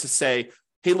in order to say,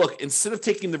 hey, look, instead of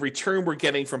taking the return we're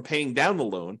getting from paying down the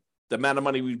loan, the amount of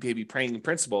money we'd be paying in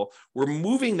principal, we're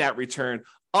moving that return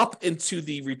up into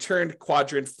the return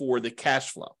quadrant for the cash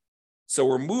flow. So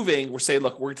we're saying,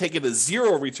 look, we're taking a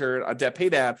 0 return on debt pay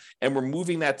down, and we're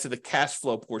moving that to the cash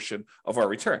flow portion of our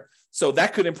return. So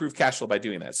that could improve cash flow by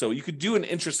doing that. So you could do an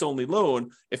interest-only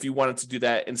loan if you wanted to do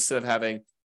that instead of having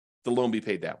the loan be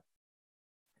paid down.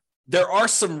 There are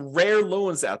some rare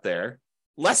loans out there,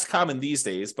 less common these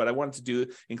days, but I wanted to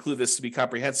include this to be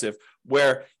comprehensive,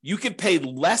 where you can pay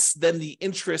less than the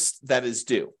interest that is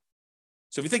due.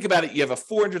 So if you think about it, you have a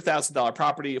 $400,000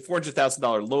 property, a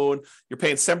 $400,000 loan, you're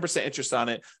paying 7% interest on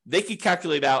it. They can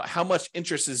calculate out how much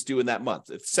interest is due in that month.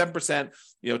 It's 7%,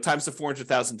 times the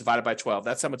 400,000 divided by 12.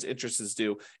 That's how much interest is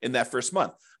due in that first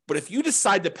month. But if you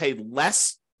decide to pay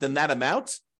less than that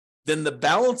amount, then the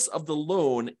balance of the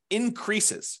loan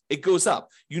increases. It goes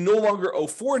up. You no longer owe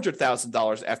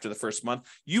 $400,000 after the first month.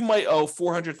 You might owe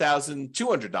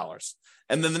 $400,200.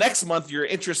 And then the next month, your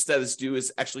interest that is due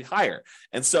is actually higher.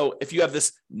 And so if you have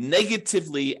this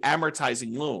negatively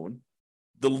amortizing loan,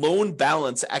 the loan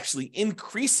balance actually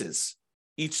increases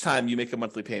each time you make a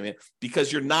monthly payment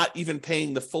because you're not even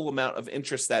paying the full amount of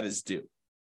interest that is due,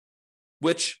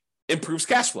 which improves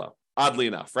cash flow, oddly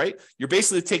enough, right? You're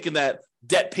basically taking that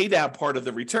debt pay down part of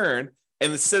the return,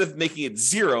 and instead of making it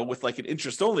zero with like an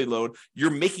interest-only loan, you're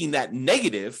making that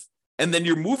negative. And then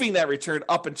you're moving that return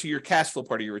up into your cash flow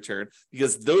part of your return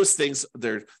because those things,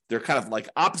 they're kind of like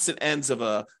opposite ends of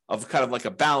kind of like a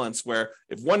balance where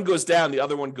if one goes down, the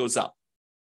other one goes up,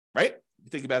 right? You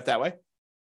think about it that way.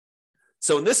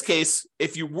 So in this case,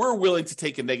 if you were willing to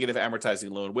take a negative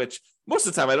amortizing loan, which most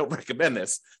of the time I don't recommend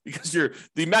this because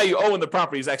the amount you owe in the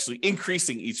property is actually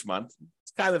increasing each month.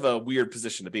 It's kind of a weird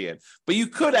position to be in, but you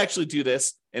could actually do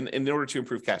this in order to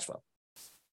improve cash flow.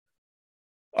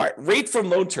 All right, rate from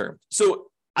loan term. So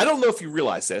I don't know if you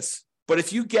realize this, but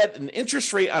if you get an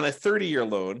interest rate on a 30-year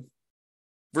loan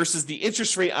versus the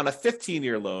interest rate on a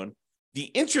 15-year loan, the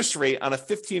interest rate on a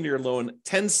 15-year loan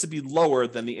tends to be lower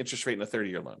than the interest rate in a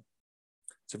 30-year loan.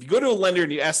 So if you go to a lender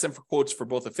and you ask them for quotes for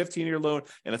both a 15-year loan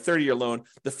and a 30-year loan,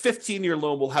 the 15-year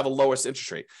loan will have a lowest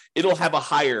interest rate. It'll have a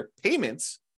higher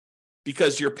payments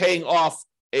because you're paying off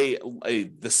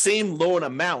the same loan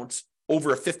amount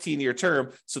over a 15-year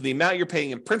term. So the amount you're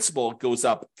paying in principal goes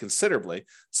up considerably.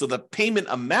 So the payment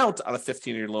amount on a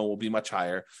 15-year loan will be much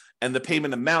higher, and the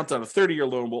payment amount on a 30-year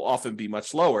loan will often be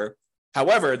much lower.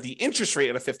 However, the interest rate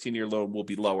on a 15-year loan will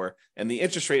be lower, and the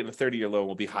interest rate on a 30-year loan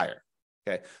will be higher.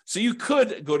 Okay, so you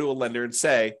could go to a lender and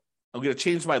say, I'm going to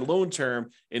change my loan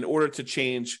term in order to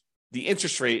change the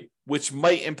interest rate, which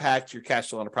might impact your cash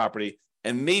flow on a property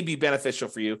and may be beneficial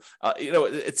for you.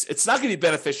 It's not going to be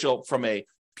beneficial from a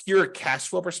pure cash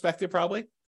flow perspective, probably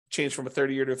change from a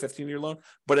 30-year to a 15-year loan,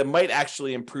 but it might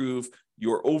actually improve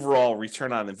your overall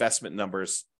return on investment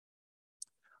numbers.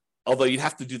 Although you'd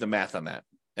have to do the math on that.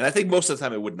 And I think most of the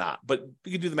time it would not, but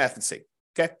you can do the math and see.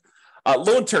 Okay.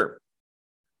 Loan term.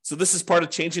 So this is part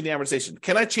of changing the amortization.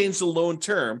 Can I change the loan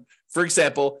term? For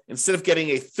example, instead of getting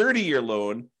a 30-year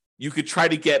loan, you could try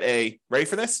to get ready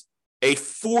for this? A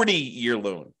 40-year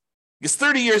loan. Because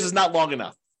 30 years is not long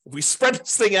enough. If we spread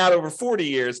this thing out over 40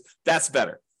 years, that's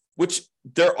better, which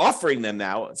they're offering them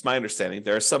now. It's my understanding.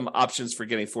 There are some options for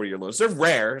getting 40-year loans. They're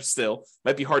rare still,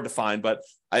 might be hard to find, but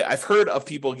I've heard of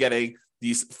people getting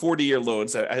these 40-year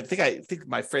loans. I think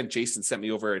my friend Jason sent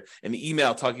me over an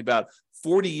email talking about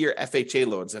 40-year FHA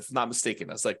loans, if I'm not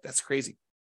mistaken. I was like, that's crazy.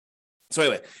 So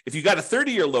anyway, if you got a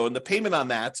 30-year loan, the payment on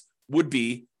that would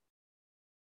be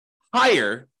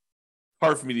higher.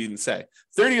 Hard for me to even say.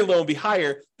 30-year loan would be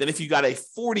higher than if you got a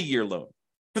 40-year loan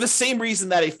for the same reason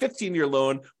that a 15-year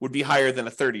loan would be higher than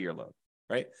a 30-year loan,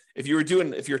 right? If you're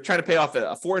trying to pay off a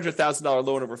 $400,000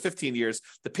 loan over 15 years,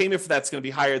 the payment for that's going to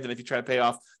be higher than if you try to pay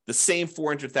off the same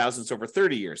 $400,000 over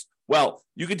 30 years. Well,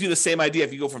 you could do the same idea.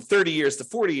 If you go from 30 years to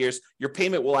 40 years, your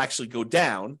payment will actually go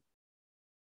down.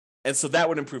 And so that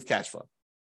would improve cash flow.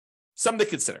 Something to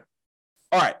consider.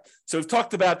 All right. So we've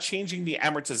talked about changing the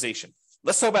amortization.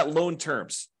 Let's talk about loan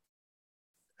terms.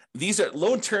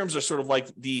 Loan terms are sort of like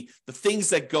the things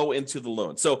that go into the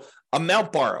loan. So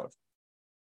amount borrowed.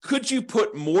 Could you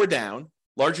put more down,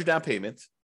 larger down payment,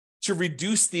 to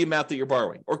reduce the amount that you're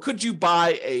borrowing? Or could you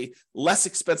buy a less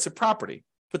expensive property,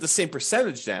 put the same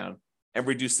percentage down, and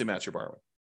reduce the amount you're borrowing?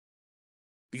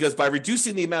 Because by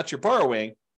reducing the amount you're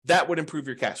borrowing, that would improve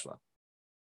your cash flow.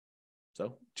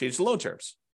 So change the loan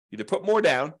terms. Either put more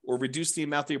down or reduce the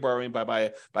amount that you're borrowing by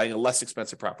buying a less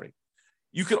expensive property.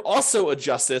 You could also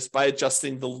adjust this by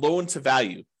adjusting the loan to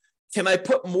value. Can I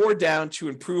put more down to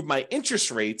improve my interest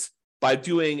rates by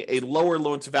doing a lower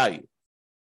loan to value?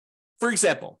 For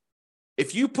example,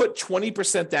 if you put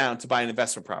 20% down to buy an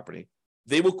investment property,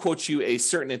 they will quote you a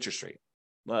certain interest rate.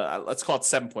 Let's call it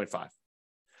 7.5.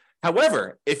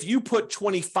 However, if you put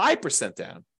 25%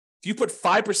 down, if you put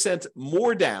 5%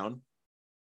 more down,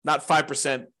 not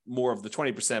 5% more of the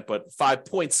 20%, but 5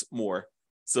 points more.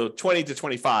 So 20 to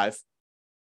 25.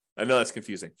 I know that's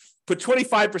confusing. Put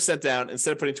 25% down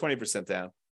instead of putting 20% down.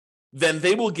 then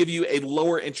they will give you a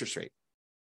lower interest rate.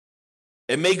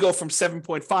 It may go from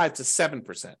 7.5 to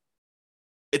 7%.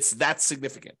 It's that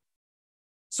significant.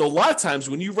 So a lot of times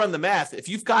when you run the math, if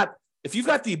you've got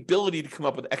the ability to come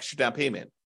up with extra down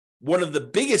payment, one of the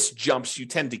biggest jumps you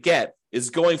tend to get is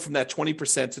going from that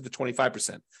 20% to the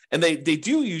 25%. And they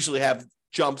do usually have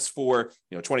jumps for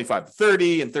 25 to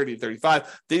 30 and 30 to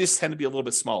 35. They just tend to be a little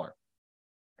bit smaller.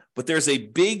 But there's a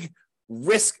big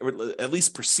risk, or at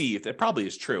least perceived, it probably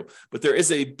is true, but there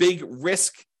is a big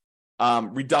risk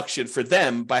reduction for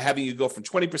them by having you go from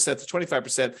 20% to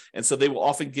 25%. And so they will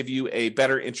often give you a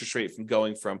better interest rate from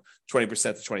going from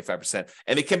 20% to 25%.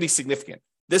 And it can be significant.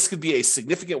 This could be a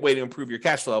significant way to improve your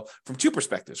cash flow from two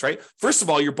perspectives, right? First of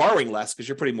all, you're borrowing less because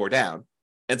you're putting more down.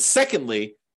 And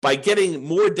secondly, by getting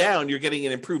more down, you're getting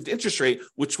an improved interest rate,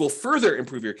 which will further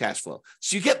improve your cash flow.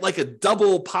 So you get like a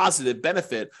double positive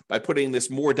benefit by putting this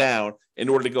more down in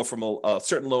order to go from a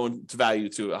certain loan to value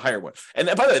to a higher one. And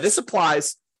by the way, this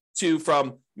applies to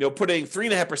from putting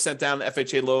 3.5% down the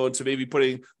FHA loan to maybe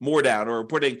putting more down, or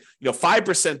putting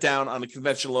 5% down on a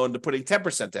conventional loan to putting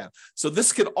 10% down. So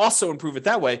this could also improve it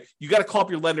that way. You got to call up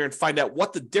your lender and find out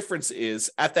what the difference is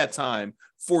at that time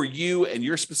for you and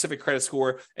your specific credit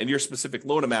score and your specific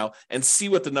loan amount, and see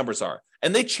what the numbers are.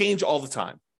 And they change all the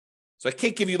time. So I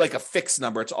can't give you like a fixed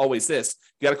number. It's always this.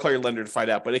 You got to call your lender to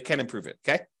find out, but it can improve it.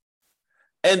 Okay.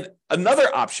 And another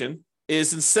option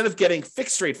is, instead of getting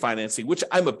fixed rate financing, which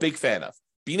I'm a big fan of,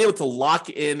 being able to lock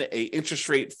in a interest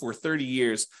rate for 30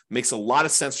 years makes a lot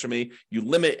of sense for me. You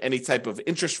limit any type of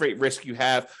interest rate risk you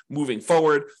have moving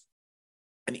forward.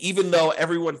 And even though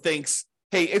everyone thinks,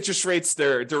 hey, interest rates,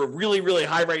 they're really, really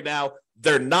high right now,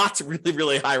 they're not really,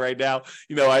 really high right now.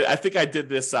 I think I did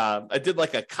this. I did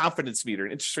like a confidence meter,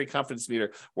 an interest rate confidence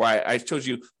meter, where I told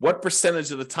you what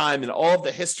percentage of the time in all of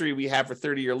the history we have for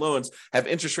 30-year loans have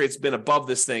interest rates been above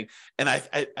this thing. And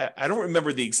I don't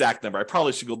remember the exact number. I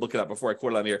probably should go look it up before I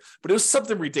quote it on here. But it was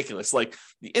something ridiculous. Like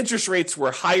the interest rates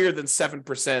were higher than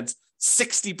 7%,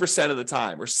 60% of the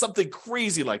time, or something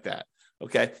crazy like that.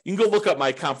 Okay, you can go look up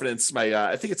my confidence,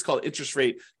 I think it's called interest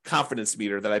rate confidence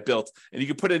meter that I built, and you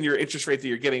can put in your interest rate that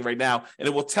you're getting right now, and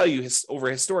it will tell you over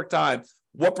historic time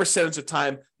what percentage of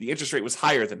time the interest rate was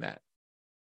higher than that.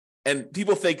 And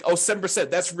people think, 7%,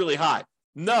 that's really high.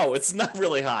 No, it's not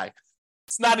really high.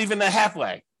 It's not even a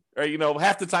halfway, right?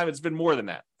 Half the time it's been more than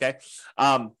that. Okay,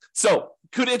 so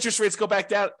could interest rates go back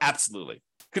down? Absolutely.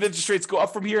 Could interest rates go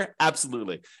up from here?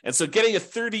 Absolutely. And so getting a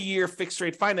 30-year fixed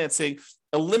rate financing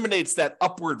eliminates that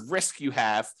upward risk you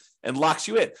have and locks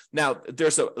you in. Now,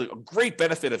 there's a great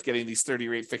benefit of getting these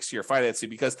 30-year fixed year financing,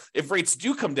 because if rates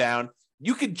do come down,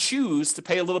 you can choose to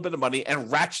pay a little bit of money and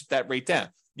ratchet that rate down.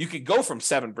 You could go from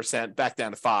 7% back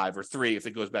down to 5 or 3 if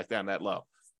it goes back down that low.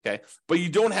 Okay. But you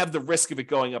don't have the risk of it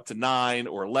going up to 9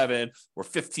 or 11 or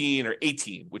 15 or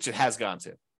 18, which it has gone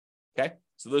to. Okay.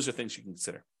 So those are things you can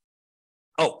consider.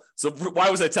 So why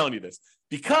was I telling you this?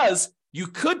 Because you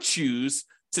could choose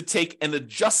to take an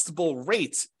adjustable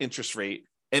rate interest rate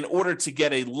in order to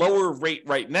get a lower rate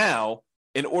right now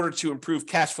in order to improve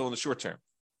cash flow in the short term.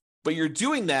 But you're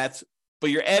doing that,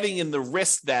 but you're adding in the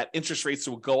risk that interest rates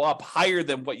will go up higher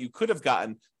than what you could have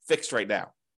gotten fixed right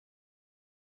now.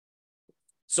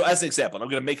 So as an example, I'm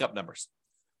going to make up numbers.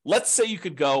 Let's say you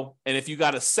could go, and if you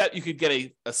got you could get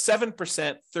a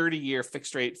 7% 30-year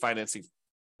fixed rate financing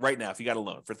right now if you got a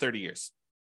loan for 30 years.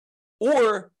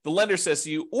 Or the lender says to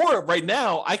you, or right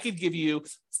now, I could give you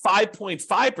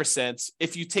 5.5%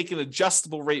 if you take an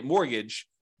adjustable rate mortgage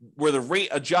where the rate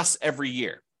adjusts every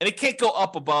year. And it can't go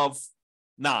up above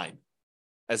 9,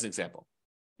 as an example.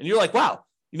 And you're like, wow,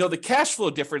 the cash flow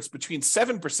difference between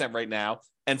 7% right now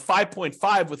and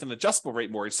 5.5 with an adjustable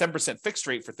rate mortgage, 7% fixed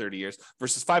rate for 30 years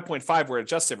versus 5.5 where it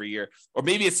adjusts every year, or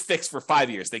maybe it's fixed for 5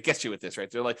 years. They get you with this, right?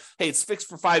 They're like, hey, it's fixed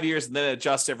for 5 years and then it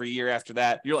adjusts every year after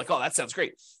that. You're like, oh, that sounds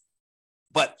great.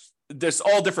 But there's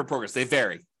all different programs. They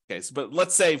vary. Okay. So, but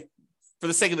let's say, for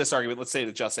the sake of this argument, let's say it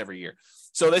adjusts every year.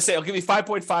 So they say, I'll give you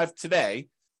 5.5 today,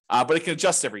 but it can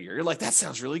adjust every year. You're like, that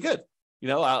sounds really good.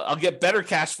 I'll get better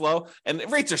cash flow, and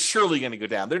rates are surely going to go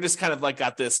down. They're just kind of like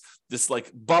got this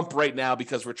like bump right now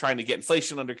because we're trying to get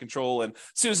inflation under control. And as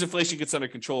soon as inflation gets under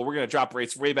control, we're going to drop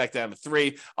rates way back down to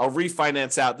 3. I'll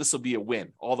refinance out. This will be a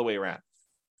win all the way around.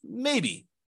 Maybe.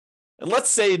 And let's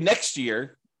say next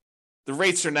year, the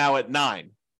rates are now at 9.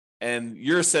 And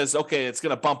yours says, okay, it's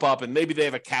going to bump up, and maybe they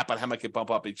have a cap on how much it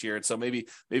bump up each year. And so maybe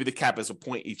the cap is a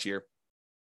point each year.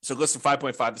 So it goes from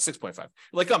 5.5 to 6.5. You're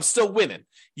like, I'm still winning.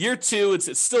 Year 2,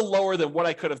 it's still lower than what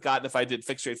I could have gotten if I did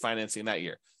fixed rate financing that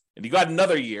year. And you got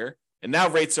another year, and now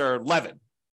rates are 11.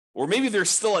 Or maybe they're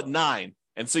still at 9.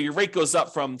 And so your rate goes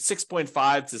up from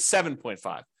 6.5 to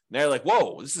 7.5. Now you're like,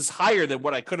 whoa, this is higher than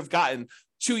what I could have gotten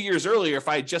 2 years earlier if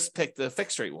I had just picked the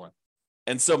fixed rate one.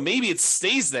 And so maybe it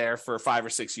stays there for 5 or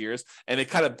 6 years and it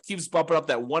kind of keeps bumping up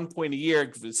that 1 point a year.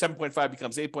 7.5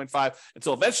 becomes 8.5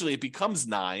 until eventually it becomes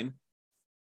 9.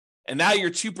 And now you're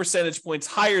 2 percentage points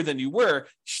higher than you were.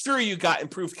 Sure, you got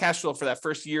improved cash flow for that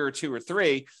first year or 2 or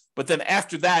 3, but then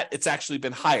after that, it's actually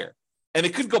been higher. And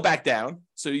it could go back down.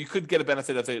 So you could get a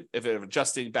benefit of it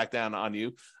adjusting back down on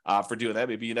you for doing that.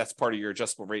 Maybe that's part of your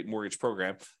adjustable rate mortgage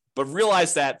program. But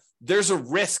realize that there's a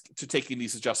risk to taking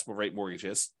these adjustable rate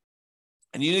mortgages.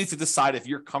 And you need to decide if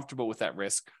you're comfortable with that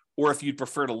risk or if you'd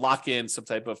prefer to lock in some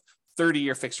type of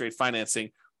 30-year fixed rate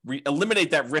financing,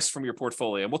 eliminate that risk from your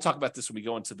portfolio. And we'll talk about this when we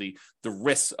go into the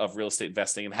risks of real estate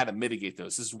investing and how to mitigate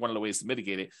those. This is one of the ways to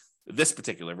mitigate it. This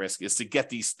particular risk is to get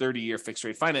these 30-year fixed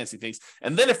rate financing things.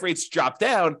 And then if rates drop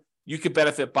down, you could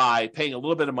benefit by paying a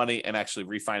little bit of money and actually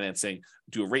refinancing,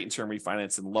 do a rate and term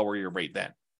refinance and lower your rate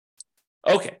then.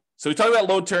 Okay, so we talked about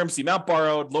loan terms, the amount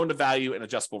borrowed, loan to value, and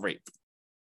adjustable rate.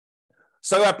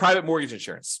 So about private mortgage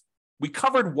insurance. We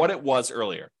covered what it was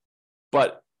earlier,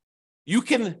 but you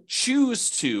can choose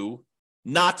to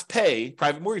not pay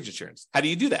private mortgage insurance. How do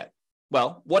you do that?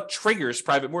 Well, what triggers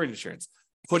private mortgage insurance?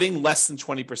 Putting less than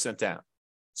 20% down.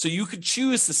 So you could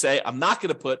choose to say, I'm not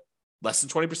going to put less than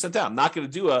 20% down. I'm not going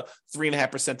to do a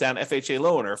 3.5% down FHA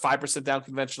loan or a 5% down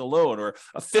conventional loan or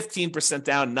a 15%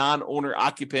 down non-owner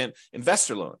occupant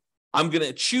investor loan. I'm going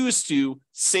to choose to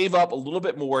save up a little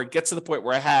bit more, get to the point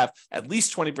where I have at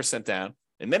least 20% down,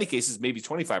 in many cases, maybe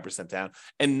 25% down,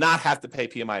 and not have to pay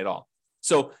PMI at all.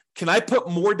 So can I put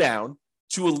more down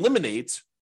to eliminate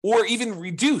or even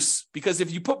reduce? Because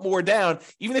if you put more down,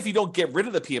 even if you don't get rid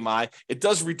of the PMI, it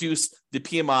does reduce the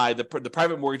PMI, the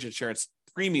private mortgage insurance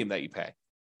premium that you pay.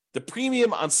 The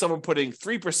premium on someone putting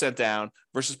 3% down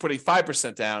versus putting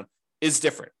 5% down is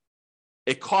different.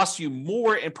 It costs you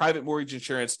more in private mortgage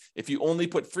insurance if you only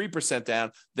put 3%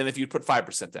 down than if you put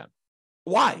 5% down.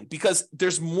 Why? Because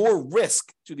there's more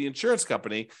risk to the insurance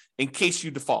company in case you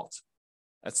default.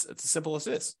 It's as simple as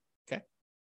this, okay?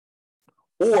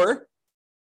 Or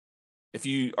if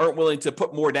you aren't willing to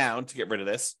put more down to get rid of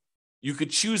this, you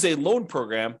could choose a loan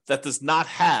program that does not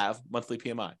have monthly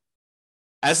PMI.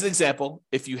 As an example,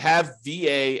 if you have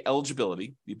VA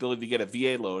eligibility, the ability to get a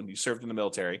VA loan, you served in the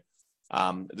military,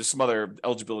 there's some other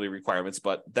eligibility requirements,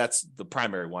 but that's the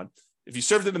primary one. If you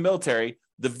served in the military,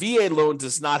 the VA loan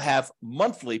does not have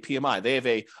monthly PMI. They have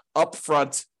a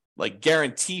upfront like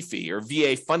guarantee fee or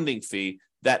VA funding fee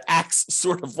that acts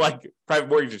sort of like private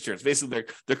mortgage insurance. Basically,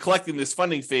 they're collecting this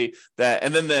funding fee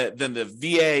and then the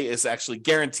VA is actually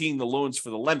guaranteeing the loans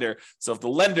for the lender. So if the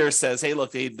lender says, hey,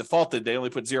 look, they defaulted, they only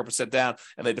put 0% down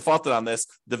and they defaulted on this,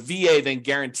 the VA then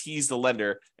guarantees the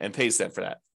lender and pays them for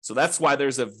that. So that's why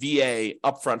there's a VA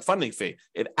upfront funding fee.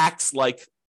 It acts like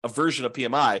a version of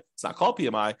PMI. It's not called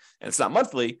PMI and it's not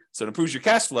monthly, so it improves your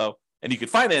cash flow and you can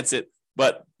finance it,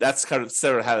 but that's kind of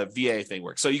sort of how the VA thing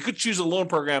works. So you could choose a loan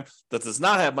program that does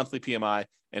not have monthly PMI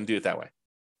and do it that way.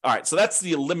 All right, so that's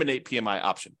the eliminate PMI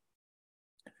option.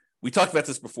 We talked about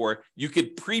this before. You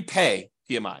could prepay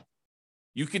PMI.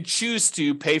 You could choose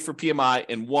to pay for PMI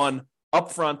in one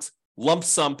upfront lump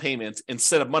sum payment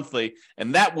instead of monthly,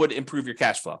 and that would improve your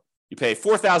cash flow. You pay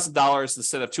 $4,000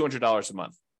 instead of $200 a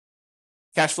month.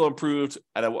 Cash flow improved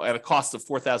at a cost of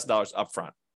 $4,000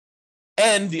 upfront.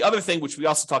 And the other thing, which we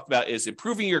also talked about, is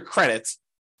improving your credit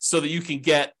so that you can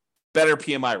get better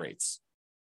PMI rates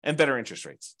and better interest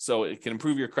rates. So it can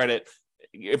improve your credit.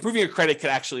 Improving your credit can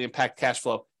actually impact cash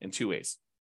flow in 2 ways.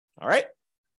 All right.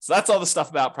 So that's all the stuff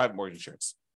about private mortgage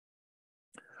insurance.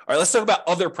 All right, let's talk about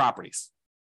other properties.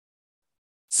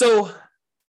 So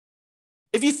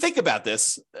if you think about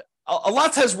this, a lot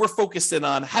of times we're focused in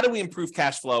on how do we improve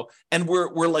cash flow, and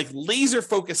we're like laser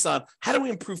focused on how do we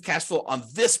improve cash flow on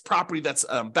this property that's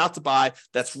about to buy,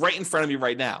 that's right in front of me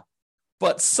right now.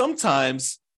 But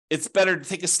sometimes it's better to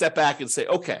take a step back and say,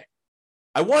 okay,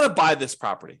 I want to buy this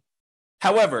property.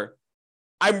 However,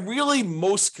 I'm really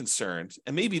most concerned,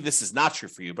 and maybe this is not true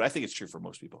for you, but I think it's true for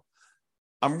most people.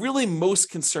 I'm really most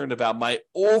concerned about my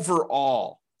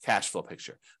overall cash flow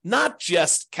picture, not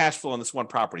just cash flow on this one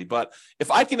property, but if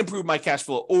I can improve my cash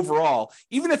flow overall,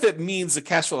 even if it means the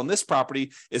cash flow on this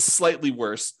property is slightly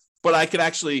worse, but I could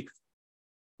actually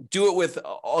do it with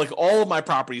like all of my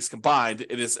properties combined,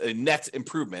 it is a net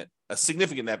improvement, a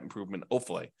significant net improvement,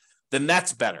 hopefully, then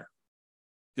that's better.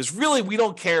 Because really, we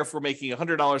don't care if we're making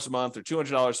 $100 a month or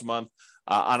 $200 a month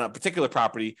on a particular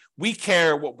property. We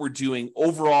care what we're doing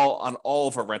overall on all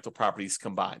of our rental properties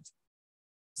combined.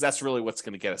 Because that's really what's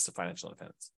going to get us to financial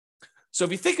independence. So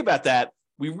if you think about that,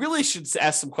 we really should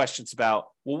ask some questions about,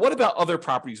 well, what about other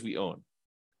properties we own?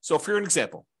 So for an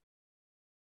example,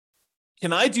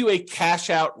 can I do a cash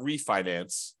out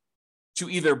refinance to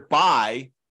either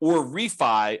buy or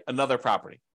refi another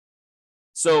property?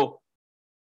 So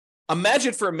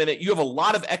imagine for a minute, you have a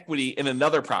lot of equity in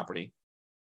another property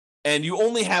and you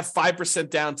only have 5%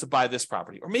 down to buy this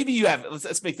property. Or maybe you have,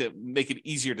 let's make it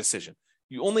easier decision.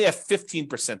 You only have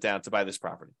 15% down to buy this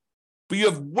property, but you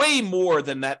have way more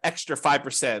than that extra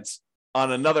 5%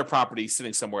 on another property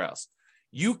sitting somewhere else.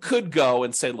 You could go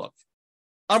and say, look,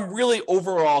 I'm really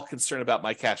overall concerned about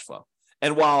my cash flow.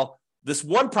 And while this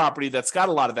one property that's got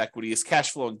a lot of equity is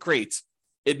cash flowing great,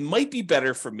 it might be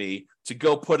better for me to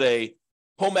go put a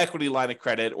home equity line of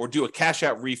credit or do a cash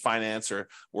out refinance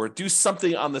or do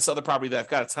something on this other property that I've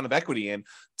got a ton of equity in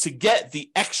to get the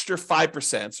extra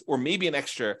 5% or maybe an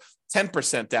extra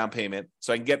 10% down payment.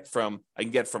 So I can get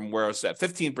from where I was at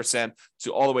 15%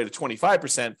 to all the way to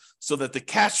 25% so that the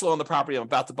cash flow on the property I'm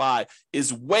about to buy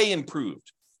is way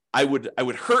improved. I would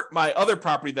hurt my other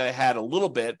property that I had a little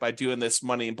bit by doing this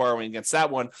money and borrowing against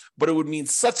that one, but it would mean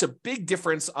such a big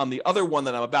difference on the other one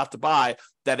that I'm about to buy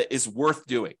that it is worth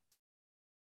doing.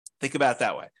 Think about it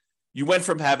that way. You went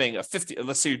from having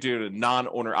let's say you're doing a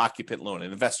non-owner occupant loan,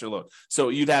 an investor loan. So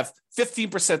you'd have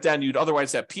 15% down, you'd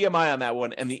otherwise have PMI on that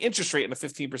one, and the interest rate in a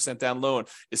 15% down loan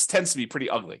tends to be pretty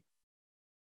ugly.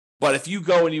 But if you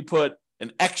go and you put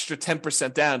an extra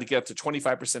 10% down to get up to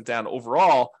 25% down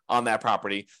overall on that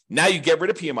property, now you get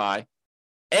rid of PMI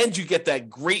and you get that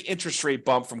great interest rate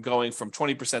bump from going from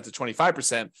 20% to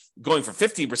 25%, going from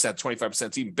 15% to 25%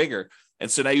 is even bigger.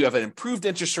 And so now you have an improved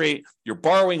interest rate, you're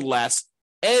borrowing less,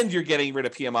 and you're getting rid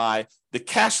of PMI. The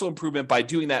cash flow improvement by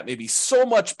doing that may be so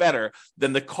much better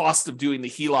than the cost of doing the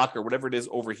HELOC or whatever it is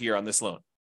over here on this loan.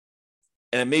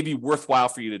 And it may be worthwhile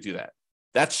for you to do that.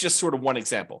 That's just sort of one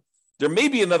example. There may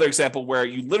be another example where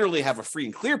you literally have a free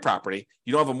and clear property.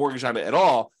 You don't have a mortgage on it at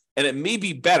all. And it may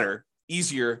be better,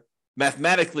 easier,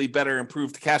 mathematically better,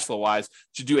 improved cash flow wise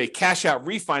to do a cash out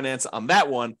refinance on that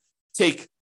one, take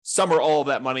some or all of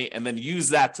that money, and then use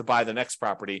that to buy the next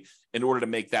property in order to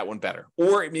make that one better.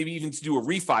 Or maybe even to do a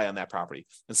refi on that property.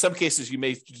 In some cases, you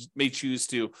may choose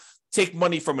to take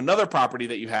money from another property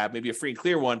that you have, maybe a free and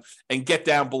clear one, and get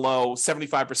down below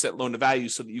 75% loan to value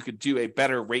so that you could do a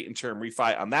better rate and term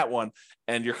refi on that one.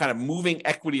 And you're kind of moving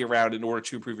equity around in order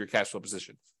to improve your cash flow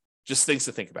position. Just things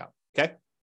to think about, okay?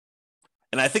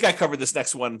 And I think I covered this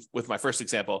next one with my first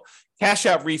example, cash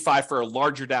out refi for a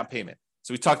larger down payment.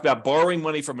 So we talked about borrowing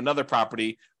money from another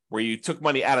property where you took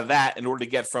money out of that in order to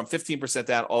get from 15%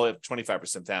 down all the way up to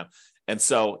 25% down. And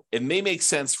so it may make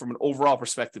sense from an overall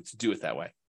perspective to do it that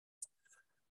way.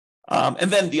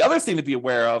 And then the other thing to be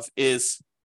aware of is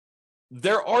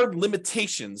there are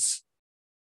limitations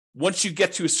once you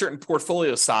get to a certain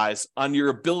portfolio size on your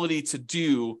ability to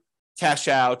do cash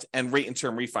out and rate and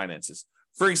term refinances.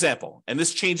 For example, and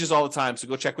this changes all the time, so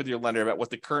go check with your lender about what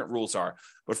the current rules are.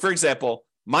 But for example,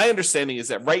 my understanding is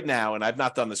that right now, and I've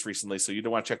not done this recently, so you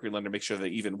don't want to check with your lender, make sure that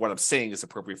even what I'm saying is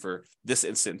appropriate for this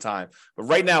instant in time. But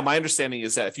right now, my understanding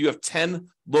is that if you have 10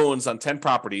 loans on 10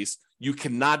 properties, you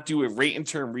cannot do a rate and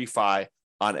term refi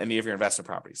on any of your investment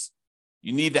properties.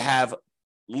 You need to have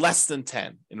less than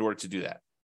 10 in order to do that.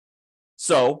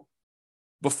 So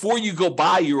before you go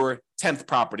buy your 10th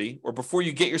property, or before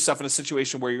you get yourself in a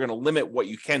situation where you're going to limit what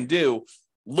you can do,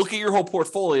 look at your whole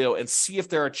portfolio and see if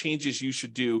there are changes you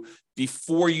should do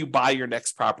before you buy your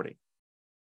next property.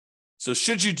 So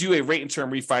should you do a rate and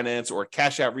term refinance or a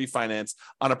cash out refinance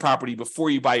on a property before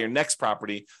you buy your next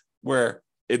property, where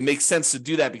it makes sense to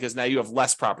do that because now you have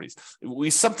less properties?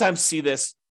 We sometimes see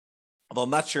this, although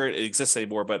I'm not sure it exists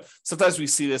anymore, but sometimes we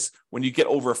see this when you get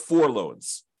over 4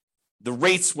 loans. The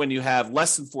rates when you have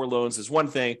less than 4 loans is one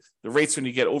thing. The rates when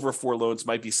you get over 4 loans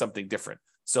might be something different.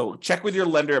 So check with your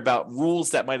lender about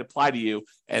rules that might apply to you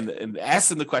and ask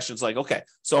them the questions like, okay,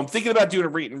 so I'm thinking about doing a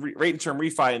rate and term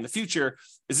refi in the future.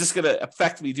 Is this going to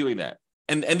affect me doing that?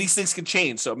 And these things can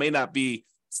change. So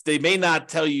they may not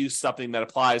tell you something that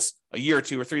applies a year or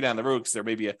 2 or 3 down the road because there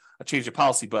may be a change of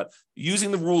policy, but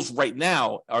using the rules right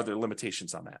now, are there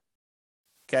limitations on that?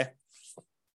 Okay.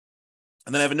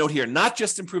 And then I have a note here, not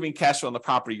just improving cash flow on the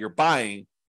property you're buying,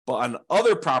 but on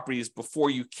other properties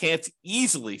before you can't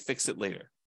easily fix it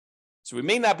later. So we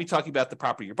may not be talking about the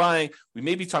property you're buying. We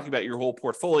may be talking about your whole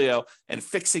portfolio and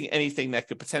fixing anything that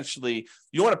could potentially,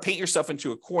 you don't want to paint yourself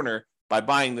into a corner by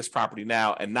buying this property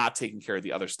now and not taking care of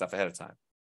the other stuff ahead of time.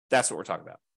 That's what we're talking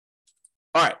about.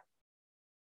 All right.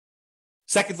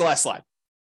 Second to last slide,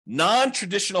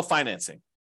 non-traditional financing.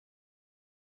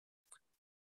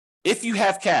 If you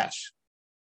have cash,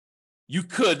 you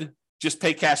could just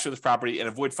pay cash for this property and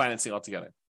avoid financing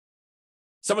altogether.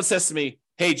 Someone says to me,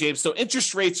 hey, James, so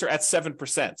interest rates are at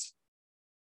 7%.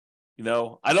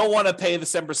 I don't want to pay the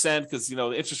 7% because,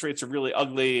 the interest rates are really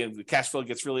ugly and the cash flow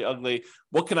gets really ugly.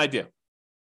 What can I do?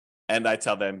 And I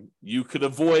tell them, you could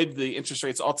avoid the interest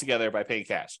rates altogether by paying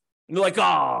cash. And they're like,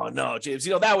 oh, no, James,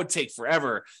 that would take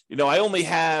forever. I only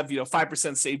have,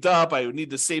 5% saved up. I would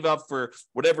need to save up for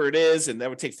whatever it is. And that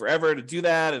would take forever to do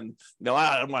that. And,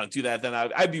 I don't want to do that. Then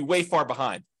I'd be way far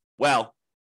behind. Well,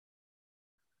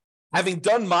 having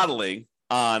done modeling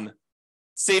on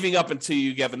saving up until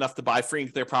you have enough to buy free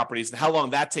and clear properties and how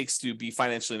long that takes to be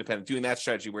financially independent, doing that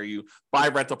strategy where you buy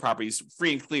rental properties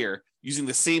free and clear using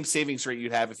the same savings rate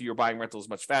you'd have if you were buying rentals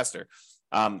much faster,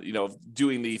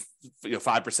 doing the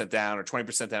 5% down or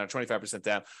 20% down or 25%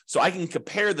 down. So I can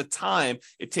compare the time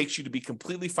it takes you to be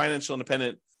completely financially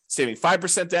independent, saving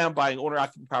 5% down, buying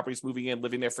owner-occupied properties, moving in,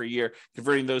 living there for a year,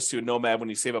 converting those to a nomad when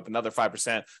you save up another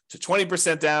 5%, to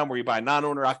 20% down where you buy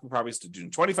non-owner-occupied properties, to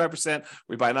doing 25%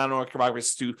 where you buy non-owner-occupied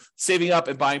properties, to saving up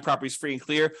and buying properties free and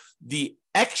clear. The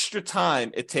extra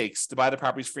time it takes to buy the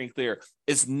properties free and clear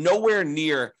is nowhere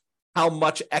near how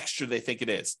much extra they think it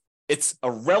is. It's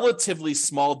a relatively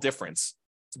small difference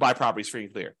to buy properties free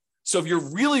and clear. So if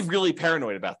you're really, really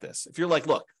paranoid about this, if you're like,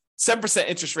 look, 7%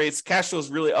 interest rates, cash flow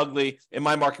is really ugly in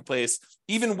my marketplace,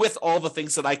 even with all the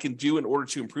things that I can do in order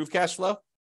to improve cash flow,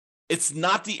 it's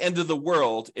not the end of the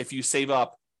world if you save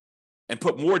up and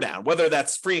put more down, whether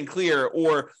that's free and clear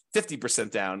or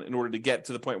 50% down in order to get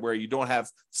to the point where you don't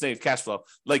have negative cash flow.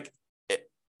 Like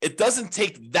it doesn't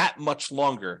take that much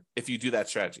longer if you do that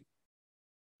strategy.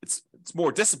 It's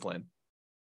more discipline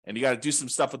and you got to do some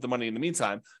stuff with the money in the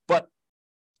meantime, but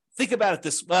think about it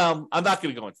this. Well, I'm not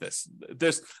going to go into this.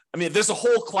 There's a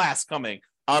whole class coming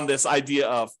on this idea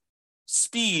of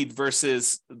speed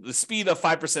versus the speed of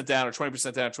 5% down or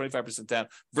 20% down, 25% down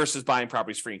versus buying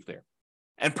properties free and clear.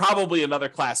 And probably another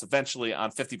class eventually on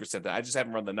 50% down. I just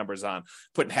haven't run the numbers on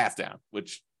putting half down,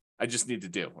 which I just need to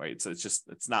do, right? So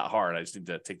it's not hard. I just need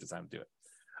to take the time to do it.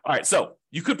 All right. So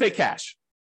you could pay cash,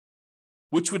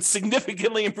 which would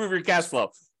significantly improve your cash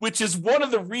flow, which is one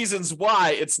of the reasons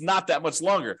why it's not that much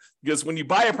longer. Because when you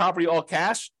buy a property all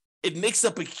cash, it makes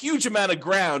up a huge amount of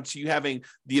ground to you having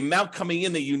the amount coming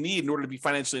in that you need in order to be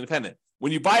financially independent.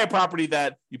 When you buy a property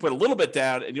that you put a little bit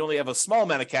down and you only have a small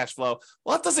amount of cash flow,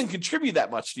 well, that doesn't contribute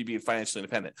that much to you being financially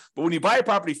independent. But when you buy a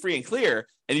property free and clear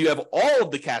and you have all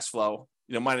of the cash flow,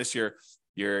 minus your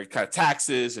kind of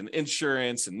taxes and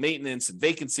insurance and maintenance and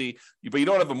vacancy, but you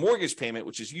don't have a mortgage payment,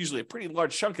 which is usually a pretty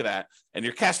large chunk of that, and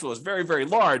your cash flow is very, very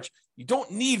large, you don't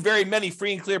need very many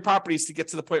free and clear properties to get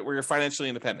to the point where you're financially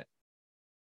independent.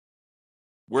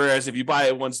 Whereas if you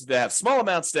buy ones that have small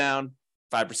amounts down,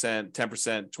 5%,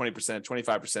 10%, 20%,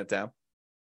 25% down,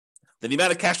 then the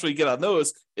amount of cash flow you get on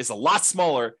those is a lot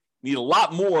smaller. You need a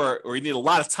lot more, or you need a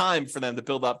lot of time for them to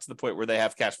build up to the point where they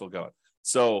have cash flow going.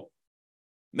 So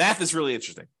math is really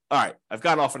interesting. All right, I've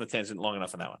gotten off on a tangent long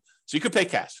enough on that one. So you could pay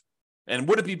cash. And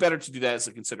would it be better to do that as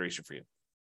a consideration for you?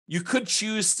 You could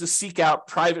choose to seek out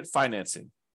private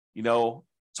financing.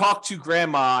 Talk to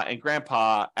grandma and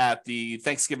grandpa at the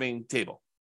Thanksgiving table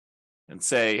and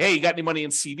say, hey, you got any money in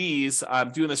CDs?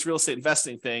 I'm doing this real estate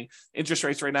investing thing. Interest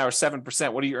rates right now are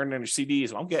 7%. What are you earning on your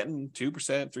CDs? Well, I'm getting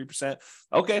 2%, 3%.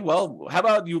 Okay, well, how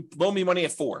about you loan me money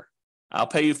at 4%? I'll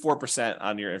pay you 4%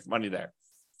 on your money there.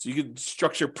 So you could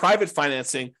structure private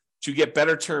financing to get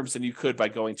better terms than you could by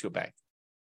going to a bank.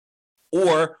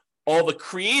 Or all the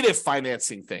creative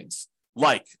financing things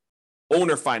like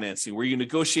owner financing, where you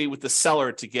negotiate with the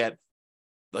seller to get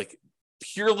like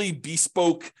purely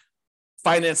bespoke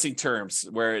financing terms,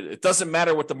 where it doesn't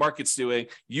matter what the market's doing.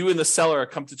 You and the seller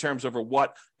come to terms over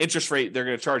what interest rate they're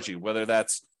going to charge you, whether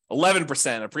that's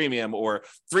 11% a premium or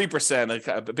 3%,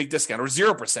 a big discount, or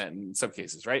 0% in some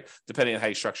cases, right? Depending on how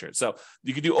you structure it. So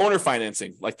you could do owner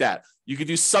financing like that. You could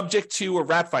do subject to or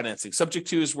wrap financing. Subject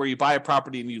to is where you buy a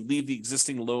property and you leave the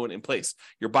existing loan in place.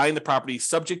 You're buying the property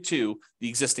subject to the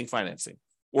existing financing.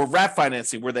 Or wrap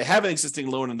financing, where they have an existing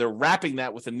loan and they're wrapping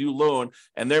that with a new loan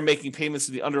and they're making payments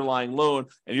to the underlying loan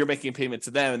and you're making a payment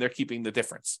to them and they're keeping the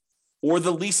difference. Or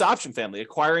the lease option family,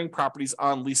 acquiring properties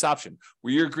on lease option,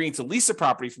 where you're agreeing to lease a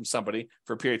property from somebody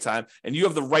for a period of time, and you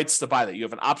have the rights to buy that. You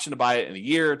have an option to buy it in a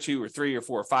year or 2 or 3 or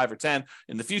 4 or 5 or 10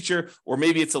 in the future. Or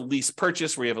maybe it's a lease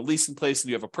purchase where you have a lease in place and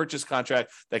you have a purchase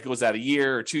contract that goes out a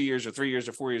year or 2 years or 3 years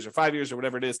or 4 years or 5 years or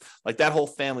whatever it is, like that whole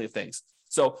family of things.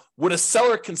 So would a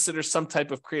seller consider some type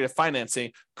of creative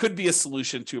financing could be a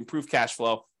solution to improve cash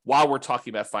flow while we're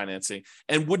talking about financing?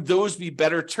 And would those be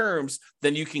better terms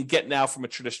than you can get now from a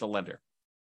traditional lender?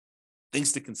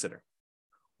 Things to consider.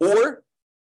 Or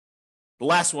the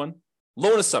last one,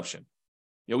 loan assumption.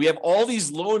 We have all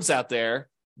these loans out there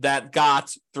that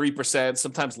got 3%,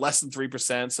 sometimes less than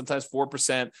 3%, sometimes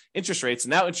 4% interest rates. And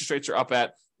now interest rates are up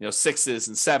at 6s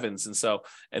and 7s.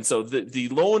 And so the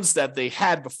loans that they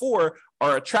had before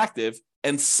are attractive,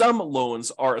 and some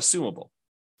loans are assumable.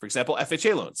 For example,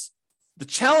 FHA loans. The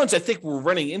challenge I think we're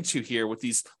running into here with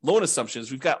these loan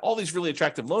assumptions, we've got all these really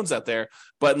attractive loans out there,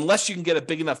 but unless you can get a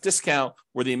big enough discount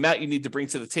where the amount you need to bring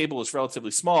to the table is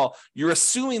relatively small, you're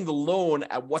assuming the loan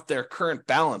at what their current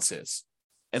balance is.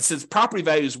 And since property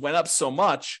values went up so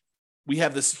much, we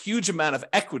have this huge amount of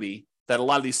equity that a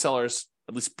lot of these sellers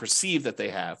at least perceive that they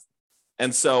have.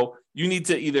 And so you need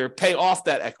to either pay off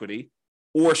that equity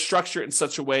or structure it in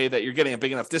such a way that you're getting a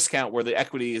big enough discount where the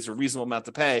equity is a reasonable amount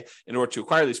to pay in order to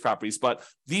acquire these properties. But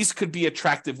these could be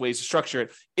attractive ways to structure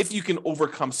it if you can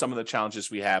overcome some of the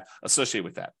challenges we have associated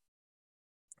with that.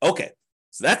 Okay,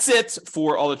 so that's it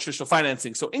for all the traditional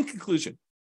financing. So in conclusion,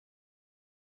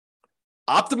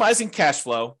 optimizing cash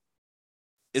flow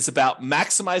is about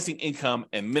maximizing income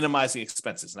and minimizing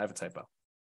expenses. And I have a typo.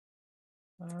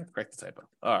 Correct the typo.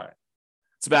 All right.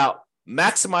 It's about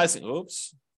maximizing,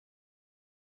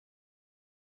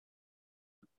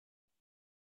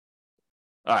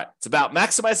 All right. It's about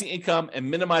maximizing income and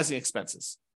minimizing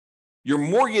expenses. Your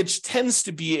mortgage tends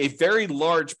to be a very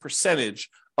large percentage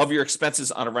of your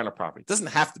expenses on a rental property. It doesn't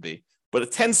have to be, but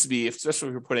it tends to be, especially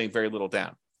if you're putting very little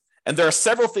down. And there are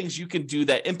several things you can do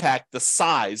that impact the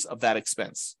size of that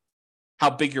expense, how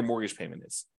big your mortgage payment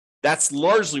is. That's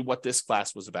largely what this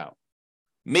class was about.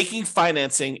 Making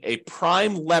financing a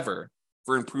prime lever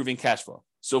for improving cash flow.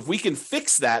 So if we can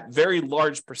fix that very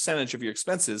large percentage of your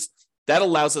expenses, that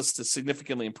allows us to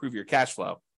significantly improve your cash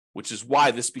flow, which is why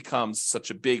this becomes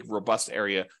such a big, robust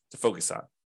area to focus on.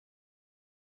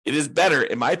 It is better,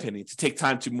 in my opinion, to take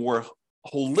time to more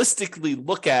holistically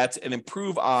look at and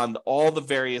improve on all the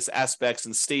various aspects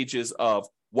and stages of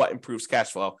what improves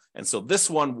cash flow. And so this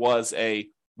one was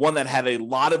one that had a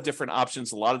lot of different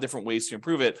options, a lot of different ways to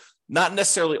improve it. Not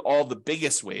necessarily all the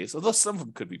biggest ways, although some of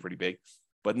them could be pretty big,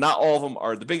 but not all of them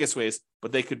are the biggest ways,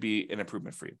 but they could be an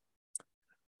improvement for you.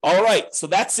 All right, so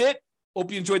that's it.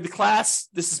 Hope you enjoyed the class.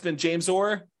 This has been James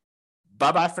Orr.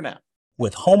 Bye-bye for now.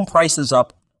 With home prices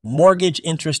up, mortgage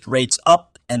interest rates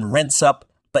up, and rents up,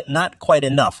 but not quite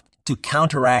enough to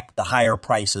counteract the higher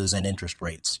prices and interest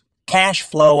rates. Cash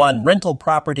flow on rental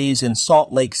properties in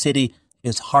Salt Lake City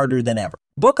is harder than ever.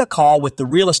 Book a call with the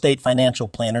Real Estate Financial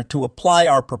Planner to apply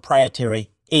our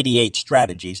proprietary 88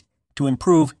 strategies to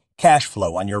improve cash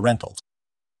flow on your rentals.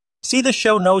 See the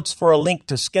show notes for a link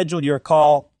to schedule your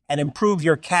call and improve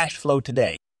your cash flow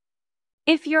today.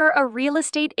 If you're a real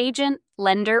estate agent,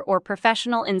 lender, or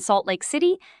professional in Salt Lake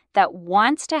City that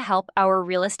wants to help our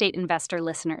real estate investor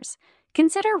listeners,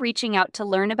 consider reaching out to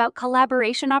learn about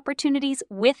collaboration opportunities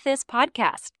with this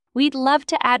podcast. We'd love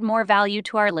to add more value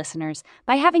to our listeners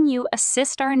by having you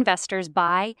assist our investors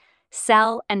buy,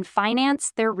 sell, and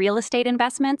finance their real estate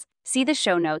investments. See the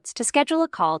show notes to schedule a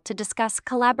call to discuss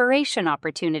collaboration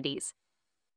opportunities.